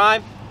that, it's a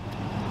crime.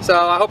 So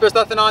I hope there's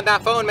nothing on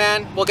that phone,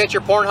 man. We'll get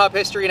your Pornhub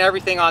history and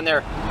everything on there.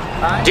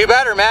 Right. Do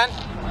better, man.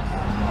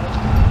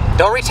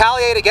 Don't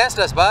retaliate against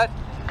us, bud.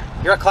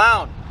 You're a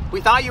clown. We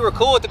thought you were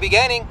cool at the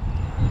beginning,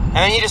 and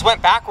then you just went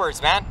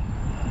backwards, man.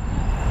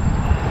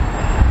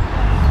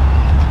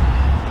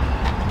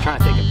 I'm trying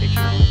to take